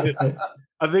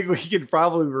I think we could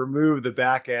probably remove the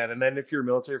back end. And then if you're a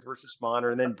military first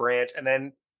responder, and then branch, and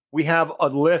then we have a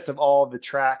list of all of the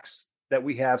tracks that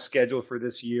we have scheduled for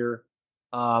this year.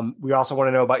 We also want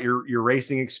to know about your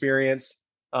racing experience.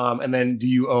 And then do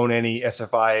you own any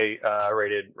SFI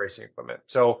rated racing equipment?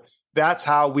 So that's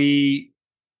how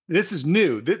this is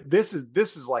new. This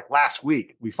is like last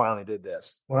week we finally did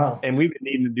this. Wow. And we've been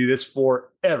needing to do this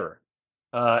forever.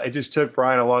 It just took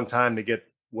Brian a long time to get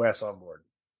Wes on board.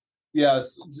 Yeah.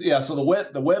 So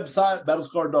the website,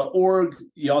 battlescar.org.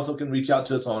 You also can reach out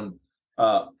to us on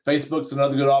Facebook's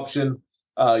another good option.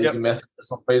 You can message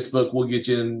us on Facebook. We'll get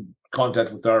you in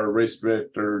contact with our race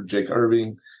director, Jake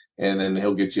Irving, and then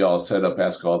he'll get you all set up,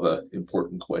 ask all the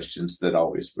important questions that I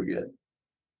always forget.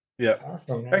 Yeah.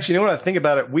 Awesome, actually, you know what I think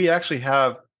about it? We actually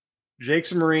have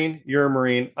Jake's a Marine, you're a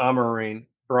Marine, I'm a Marine,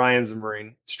 Brian's a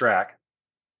Marine, Strack.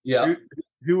 Yeah.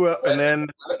 Who and then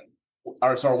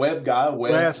our web guy,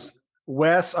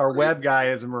 Wes, our web guy,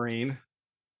 is a Marine.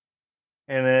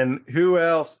 And then who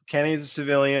else? Kenny's a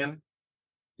civilian.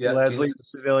 Yeah. Leslie's a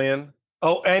civilian.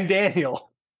 Oh, and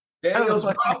Daniel. Daniel's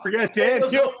I forget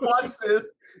Daniel. Watch this.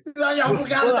 Y'all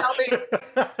forgot about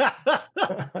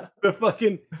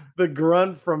me. The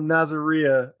grunt from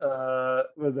Nazaria.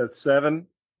 Was that 7?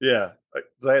 Yeah.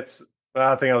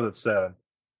 I think I was at 7. I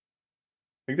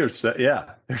think there's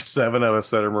 7 of us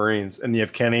that are Marines. And you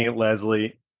have Kenny,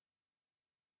 Leslie.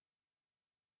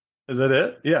 Is that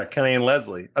it? Yeah, Kenny and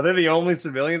Leslie. Are they the only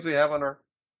civilians we have on our?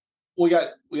 We got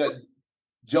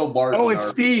Joe Bart. Oh, and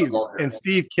Steve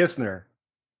Kistner.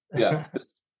 Yeah.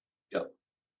 Yep.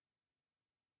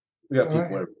 We got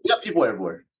people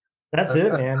everywhere. That's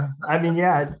it, man. I mean,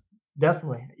 yeah,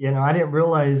 definitely. I didn't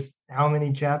realize how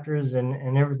many chapters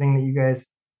and everything that you guys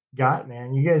got,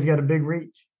 man. You guys got a big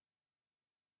reach.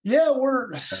 Yeah,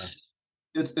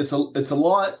 it's a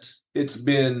lot. It's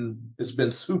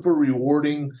been super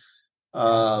rewarding.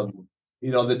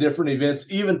 The different events,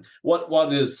 even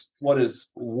what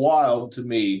is wild to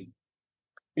me,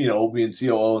 being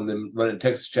COO and then running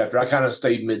Texas chapter, I kind of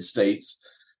stayed mid-states,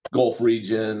 Gulf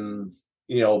region,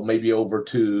 maybe over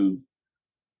to,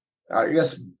 I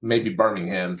guess, maybe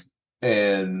Birmingham,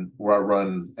 and where I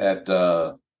run at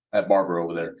Barber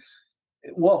over there.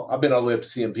 Well, I've been all the way up to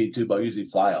CMP too, but I usually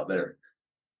fly out there.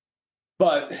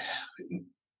 But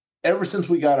ever since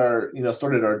we got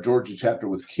started our Georgia chapter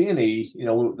with Kenny,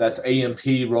 that's AMP,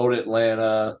 Road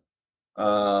Atlanta,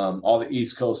 all the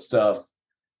East Coast stuff.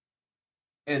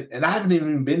 And I haven't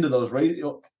even been to those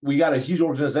radio. We got a huge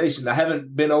organization. I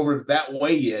haven't been over that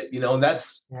way yet, and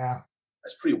that's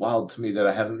pretty wild to me that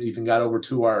I haven't even got over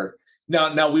to our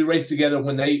now we race together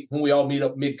when we all meet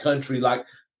up mid country. Like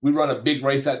we run a big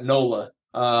race at NOLA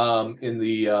in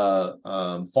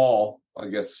the fall, I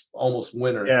guess almost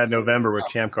winter. Yeah, November with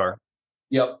Champ Car.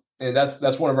 Yep. And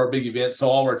that's one of our big events. So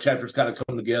all of our chapters kind of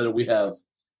come together. We have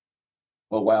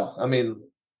wow. I mean,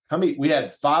 how many we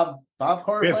had five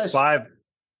cars last year?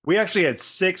 We actually had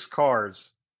 6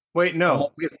 cars. Wait,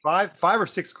 no, we had five or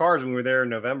 6 cars when we were there in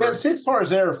November. We had 6 cars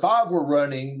there. 5 were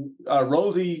running.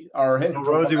 Rosie, our head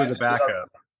control, Rosie was a backup.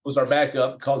 Was our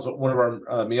backup because one of our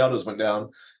Miatas went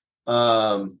down.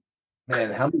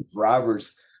 Man, how many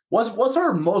drivers? What's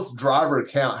our most driver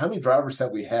count? How many drivers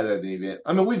have we had at an event?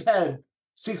 I mean, we've had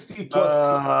 60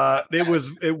 plus.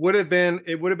 It would have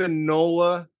been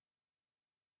NOLA.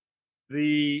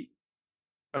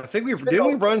 I think didn't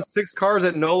we run 6 cars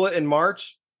at NOLA in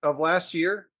March of last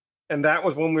year? And that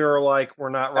was when we were like, we're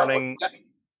not running.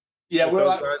 We're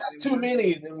like, that's too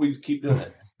many, and then we keep doing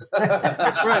it.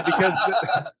 That's right, because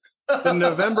the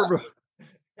November.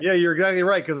 Yeah, you're exactly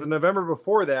right. Because the November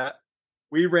before that,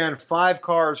 we ran 5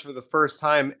 cars for the first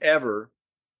time ever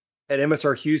at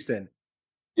MSR Houston.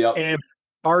 Yep. And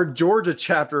our Georgia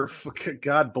chapter,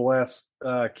 God bless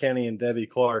Kenny and Debbie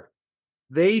Clark,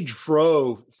 they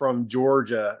drove from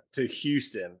Georgia to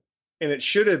Houston, and it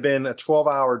should have been a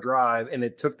 12-hour drive, and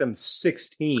it took them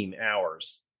 16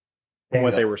 hours from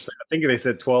what they were saying. I think they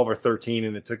said 12 or 13,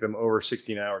 and it took them over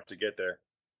 16 hours to get there.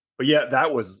 But yeah,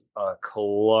 that was a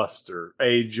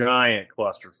giant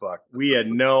clusterfuck. We had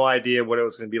no idea what it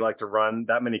was going to be like to run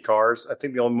that many cars. I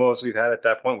think the only most we've had at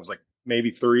that point was like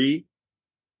maybe 3.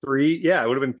 Yeah, it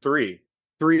would have been 3.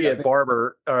 3 at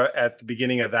Barber at the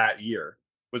beginning of that year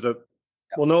was a.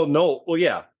 Well, no. Well,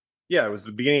 yeah. It was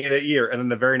the beginning of that year, and then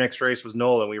the very next race was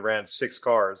NOLA, and we ran 6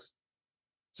 cars.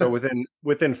 So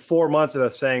within 4 months of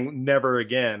us saying never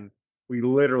again, we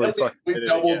literally we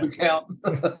doubled the count.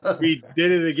 We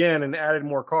did it again and added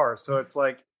more cars. So it's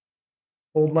like,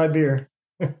 hold my beer.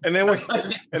 And then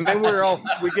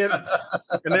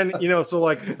so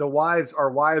like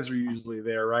our wives are usually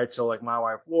there, right? So like my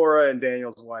wife Laura and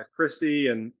Daniel's wife Christy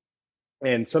and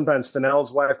sometimes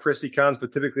Fennell's wife Christy comes,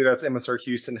 but typically that's MSR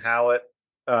Houston, Hallett,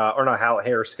 or not Hallett,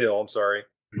 Harris Hill. I'm sorry.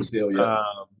 Harris Hill, yeah.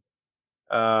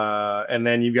 And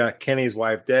then you've got Kenny's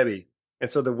wife Debbie, and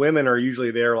so the women are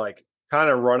usually there, like kind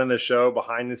of running the show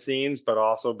behind the scenes, but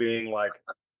also being like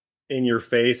in your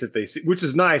face if they see, which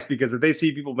is nice because if they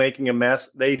see people making a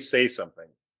mess, they say something,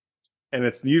 and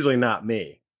it's usually not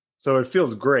me. So it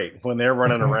feels great when they're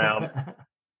running around.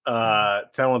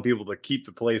 Telling people to keep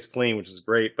the place clean, which is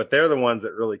great, but they're the ones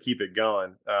that really keep it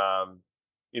going.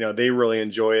 They really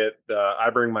enjoy it. I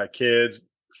bring my kids.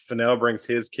 Fennell brings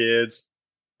his kids.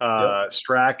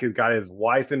 Strack has got his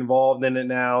wife involved in it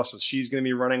now, so she's going to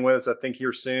be running with us, I think,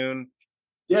 here soon.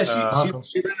 Yeah,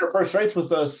 she ran her first race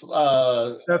with us.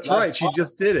 That's right. She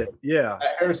just did it. Yeah,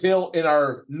 at Harris Hill in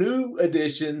our new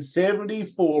edition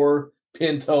 74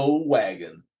 Pinto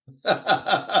wagon.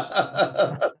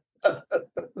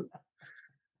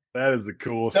 That is the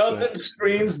coolest. Nothing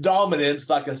screams dominance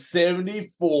like a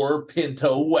 74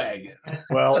 Pinto wagon.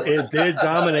 Well, it did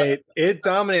dominate. It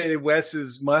dominated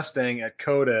Wes's Mustang at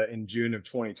COTA in June of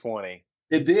 2020.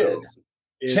 It did.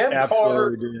 So Champ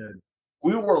Car did.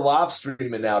 We were live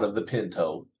streaming out of the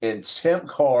Pinto, and Champ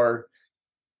Car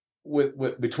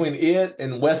with between it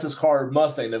and Wes's car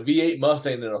Mustang, a V8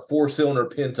 Mustang and a 4-cylinder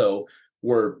Pinto,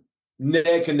 were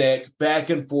neck and neck, back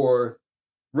and forth,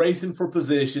 racing for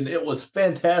position. It was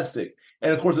fantastic.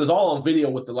 And of course, it was all on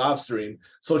video with the live stream.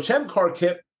 So Champ Car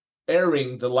kept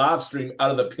airing the live stream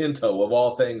out of the Pinto, of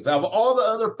all things. Out of all the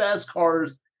other fast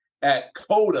cars at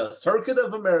COTA, Circuit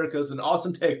of Americas in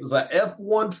Austin, Texas, at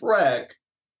F1 track,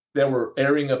 that were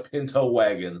airing a Pinto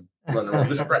wagon. running around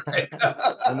the track.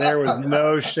 And there was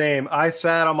no shame. I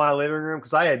sat on my living room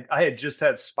because I had just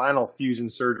had spinal fusion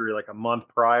surgery like a month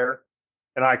prior,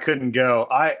 and I couldn't go.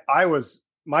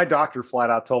 My doctor flat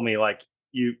out told me, like,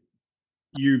 you'd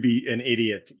be an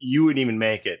idiot. You wouldn't even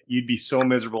make it. You'd be so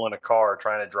miserable in a car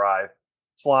trying to drive.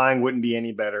 Flying wouldn't be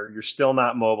any better. You're still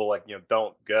not mobile. Like,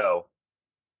 don't go.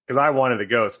 Because I wanted to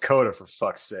go. It's COTA, for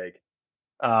fuck's sake.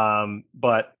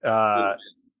 But I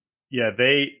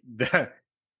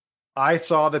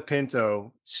saw the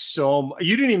Pinto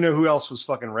you didn't even know who else was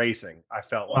fucking racing. I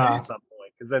felt like at some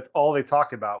point, because that's all they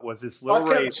talked about was this little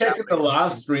race. I kept checking the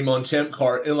live stream on Champ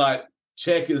Cart, and like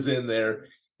Czech is in there,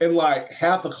 and like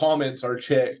half the comments are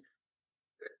Czech.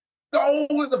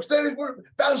 Oh, the standing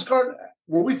Battle Card.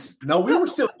 Were we? No, we were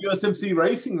still USMC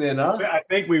racing then, huh? I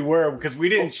think we were, because we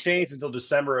didn't change until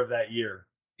December of that year.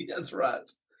 That's right.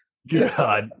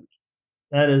 God,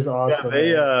 that is awesome.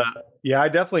 I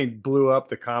definitely blew up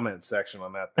the comment section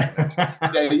on that thing.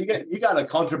 Yeah, you got a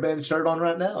contraband shirt on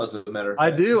right now, as a matter of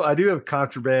fact. I do have a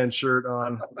contraband shirt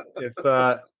on.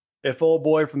 If old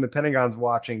boy from the Pentagon's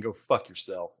watching, go fuck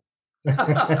yourself.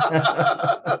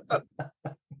 I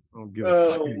don't give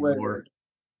a fuck anymore.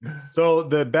 So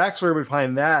the backstory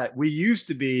behind that, we used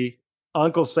to be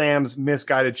Uncle Sam's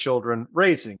Misguided Children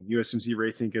Racing, USMC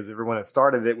Racing, because everyone that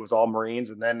started it was all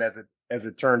Marines, and then as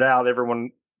it turned out,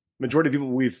 majority of people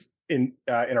we've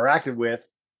interacted with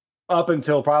up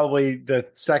until probably the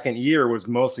second year was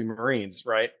mostly Marines,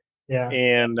 right? Yeah.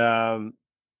 And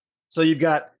so you've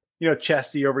got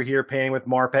Chesty over here painting with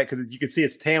Marpet, because you can see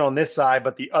it's tan on this side,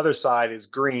 but the other side is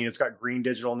green. It's got green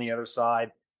digital on the other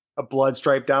side. A blood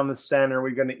stripe down the center.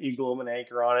 We've got an eagle and an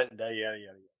anchor on it. And yada, yada,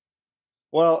 yada.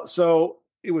 Well, so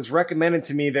it was recommended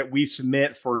to me that we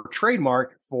submit for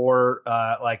trademark for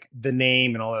like the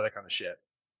name and all that other kind of shit.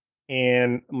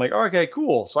 And I'm like, oh, okay,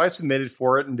 cool. So I submitted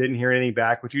for it and didn't hear anything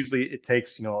back, which usually it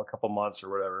takes, a couple months or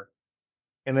whatever.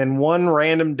 And then one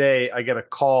random day I get a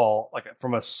call like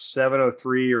from a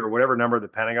 703 or whatever number the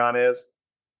Pentagon is.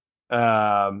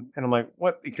 And I'm like,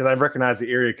 what? Because I recognize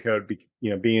the area code,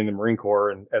 being in the Marine Corps,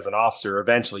 and as an officer,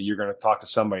 eventually you're going to talk to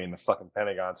somebody in the fucking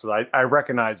Pentagon. So I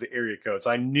recognize the area code.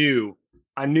 So I knew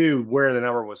where the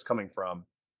number was coming from.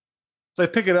 So I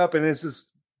pick it up, and it's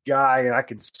this guy, and I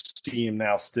can see him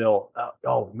now still.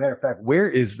 Matter of fact, where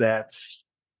is that?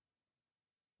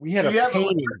 We had a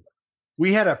painting.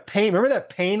 Remember that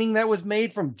painting that was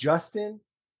made from Justin?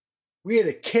 We had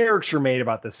a caricature made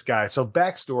about this guy. So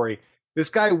backstory. This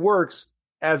guy works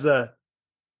as a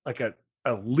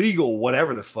legal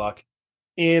whatever the fuck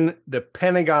in the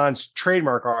Pentagon's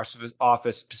trademark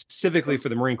office specifically for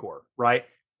the Marine Corps, right?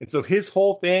 And so his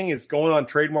whole thing is going on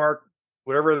trademark,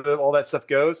 whatever all that stuff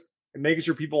goes, and making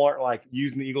sure people aren't like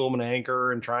using the eagle and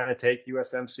anchor and trying to take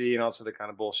USMC and all sort of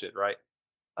kind of bullshit, right?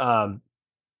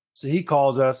 So he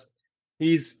calls us.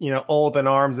 He's all up in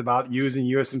arms about using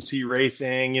USMC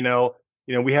racing,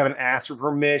 we haven't asked for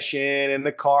permission, and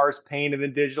the car's painted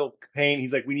in digital paint.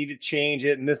 He's like, we need to change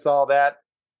it, and this, all that.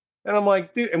 And I'm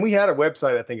like, dude, and we had a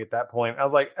website, I think, at that point. I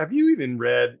was like, have you even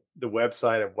read the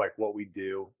website of like what we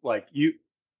do? Like you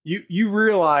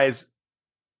realize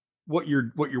what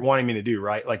you're wanting me to do,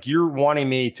 right? Like you're wanting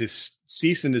me to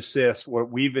cease and desist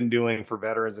what we've been doing for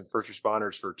veterans and first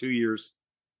responders for 2 years.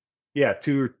 Yeah,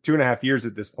 two and a half years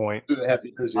at this point. 2.5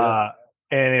 years, yeah.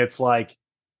 And it's like,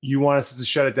 you want us to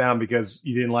shut it down because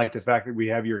you didn't like the fact that we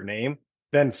have your name?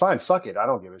 Then fine, fuck it. I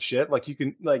don't give a shit. Like you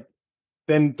can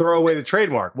then throw away the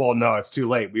trademark. Well, no, it's too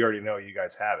late. We already know you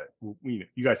guys have it.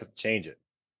 You guys have to change it.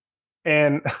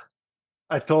 And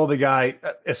I told the guy,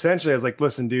 essentially, I was like,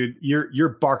 listen, dude, you're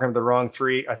barking up the wrong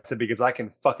tree. I said, because I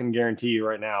can fucking guarantee you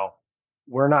right now,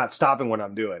 we're not stopping what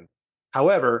I'm doing.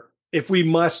 However, if we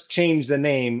must change the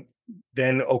name,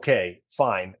 then okay,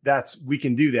 fine. We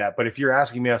can do that. But if you're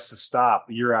asking us to stop,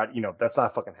 you're out, that's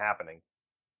not fucking happening.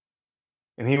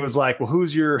 And he was like, well,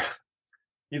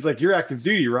 he's like, you're active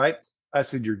duty, right? I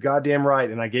said, you're goddamn right.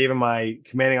 And I gave him my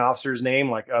commanding officer's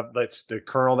name. That's the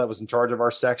colonel that was in charge of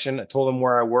our section. I told him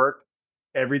where I worked,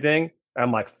 everything.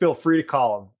 I'm like, feel free to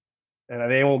call him. And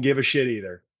they won't give a shit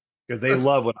either because they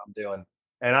love what I'm doing.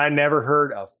 And I never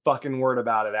heard a fucking word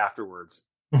about it afterwards.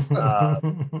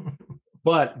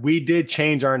 But we did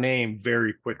change our name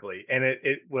very quickly. And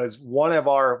it was one of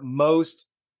our most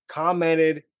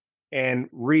commented and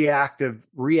reacted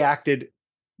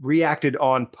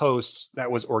on posts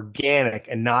that was organic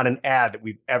and not an ad that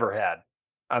we've ever had.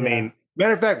 I mean,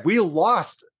 matter of fact, we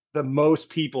lost the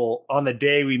most people on the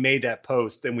day we made that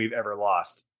post than we've ever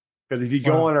lost. Because if you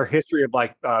go on our history of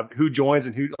like who joins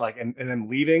and who and then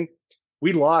leaving,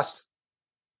 we lost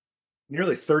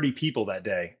nearly 30 people that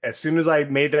day. As soon as I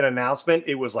made that announcement,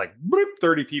 it was like, bloop,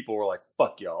 30 people were like,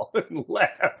 fuck y'all, and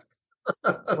left.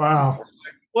 Wow.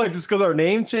 Like, just because our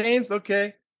name changed?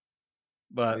 Okay.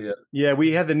 But yeah,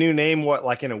 we had the new name,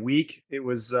 in a week? It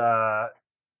was, I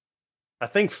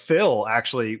think Phil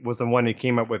actually was the one who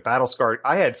came up with Battle Scar.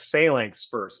 I had Phalanx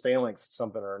first, Phalanx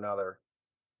something or another.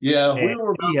 Yeah, And we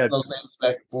were bouncing those names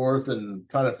back and forth and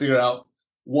trying to figure out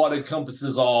what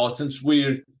encompasses all, since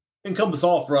we encompass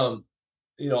all from,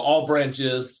 all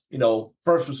branches,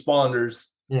 first responders.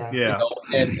 Yeah.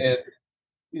 And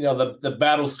the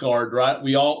battle scarred, right?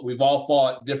 We've all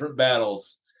fought different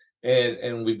battles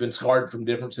and we've been scarred from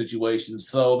different situations.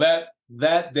 So that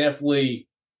definitely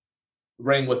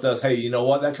rang with us. Hey, you know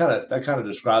what? That kind of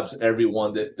describes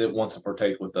everyone that wants to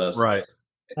partake with us. Right.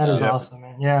 That is awesome,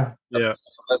 man. Yeah. Yeah.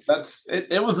 So that's it.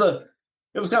 It was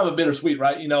kind of a bittersweet,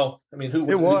 right? I mean,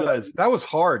 it was. That was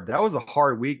hard. That was a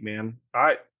hard week, man.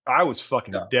 I was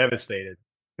fucking devastated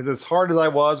because as hard as I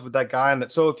was with that guy,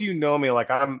 so if you know me,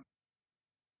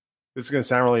 this is gonna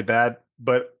sound really bad,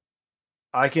 but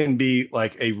I can be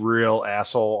like a real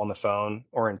asshole on the phone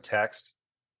or in text,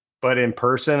 but in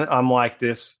person, I'm like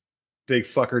this big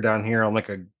fucker down here. I'm like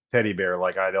a teddy bear.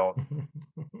 Like I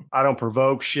don't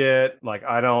provoke shit. Like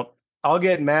I'll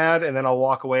get mad and then I'll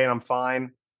walk away and I'm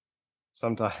fine.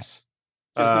 Sometimes.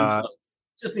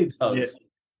 Just needs hugs.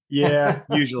 Yeah,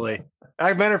 usually.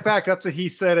 As a matter of fact, that's what he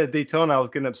said at Daytona. I was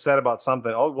getting upset about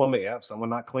something. Oh, well, maybe someone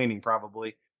not cleaning,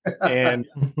 probably. And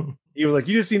he was like,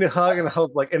 "You just need a hug," and I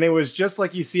was like, and it was just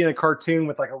like you see in a cartoon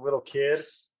with like a little kid.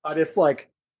 I just like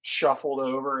shuffled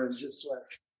over and just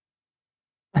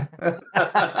like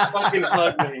fucking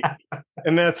hug me,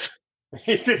 and that's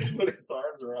he just put his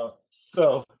arms around.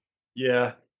 So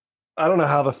yeah, I don't know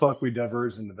how the fuck we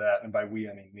diverged into that, and by we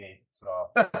I mean me. So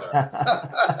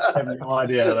I have no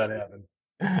idea how that happened.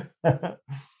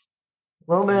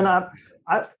 Well, man,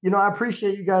 I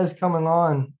appreciate you guys coming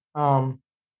on.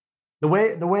 The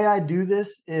way I do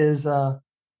this is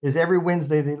every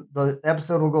Wednesday the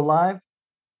episode will go live.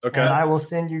 Okay. And I will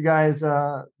send you guys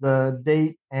the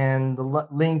date and the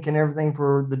link and everything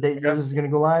for the date yours is going to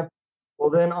go live.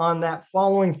 Well, then on that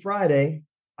following Friday,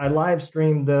 I live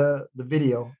stream the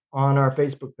video on our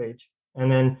Facebook page,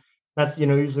 and then that's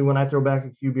usually when I throw back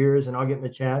a few beers and I'll get in the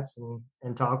chats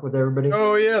and talk with everybody.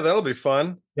 Oh yeah, that'll be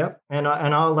fun. Yep, and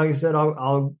I'll like I said,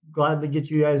 I'll gladly get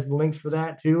you guys the links for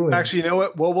that too. And actually, you know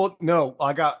what? Well, we'll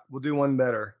do one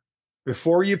better.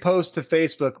 Before you post to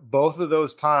Facebook, both of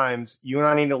those times you and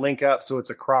I need to link up so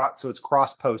it's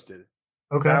cross posted.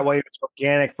 Okay. That way it's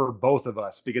organic for both of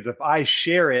us, because if I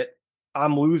share it,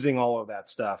 I'm losing all of that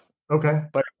stuff. Okay.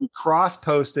 But if we cross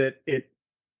post it,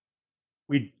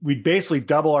 we basically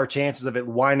double our chances of it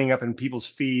winding up in people's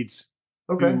feeds.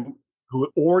 Okay. Who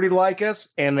already like us,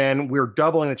 and then we're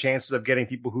doubling the chances of getting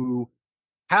people who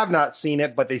have not seen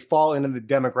it, but they fall into the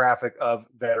demographic of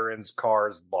veterans,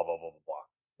 cars, blah blah blah blah blah.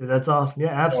 Dude, that's awesome.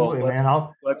 Yeah, absolutely, man.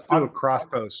 Let's do a cross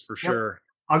post for sure.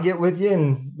 I'll get with you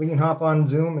and we can hop on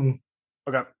Zoom and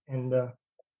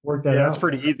work that out. Yeah, it's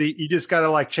pretty easy. You just gotta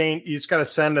you just gotta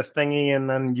send a thingy and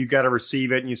then you gotta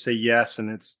receive it and you say yes, and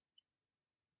it's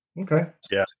okay.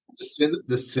 Yeah. Just send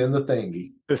the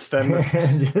thingy. Just send the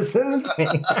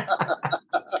thing.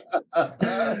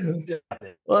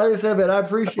 Well, like I said, man, I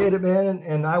appreciate it, man,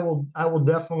 and I will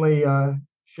definitely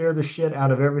share the shit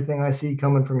out of everything I see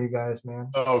coming from you guys,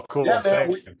 man. Oh, cool. Yeah, man.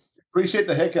 We appreciate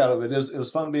the heck out of it. It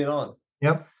was fun being on.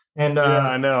 Yep. And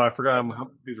I know. I forgot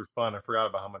these are fun. I forgot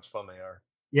about how much fun they are.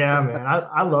 Yeah, man.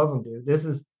 I love them, dude. This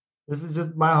is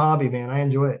just my hobby, man. I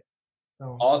enjoy it.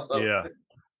 So awesome. Yeah.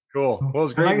 Cool. Well, it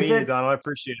was great meeting you, Donald. I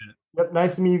appreciate it. Yep.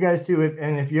 Nice to meet you guys too.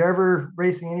 And if you're ever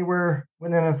racing anywhere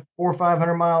within a 400 or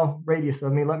 500 mile radius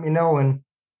of me, let me know, and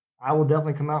I will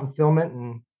definitely come out and film it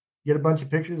and get a bunch of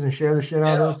pictures and share the shit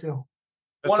out of those too.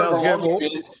 That sounds good.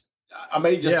 Events, I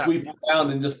may just sweep them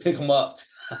down and just pick them up.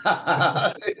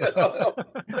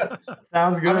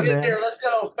 Sounds good, I'm man. Here, let's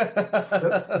go.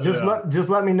 Just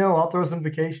let me know. I'll throw some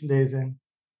vacation days in.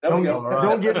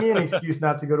 Don't give me an excuse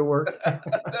not to go to work. There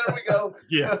we go.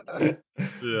 Yeah.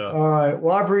 All right.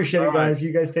 Well, I appreciate it, guys.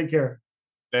 You guys take care.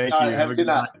 Thank you. Have a good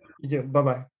night. You too.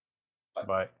 Bye-bye.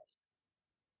 Bye.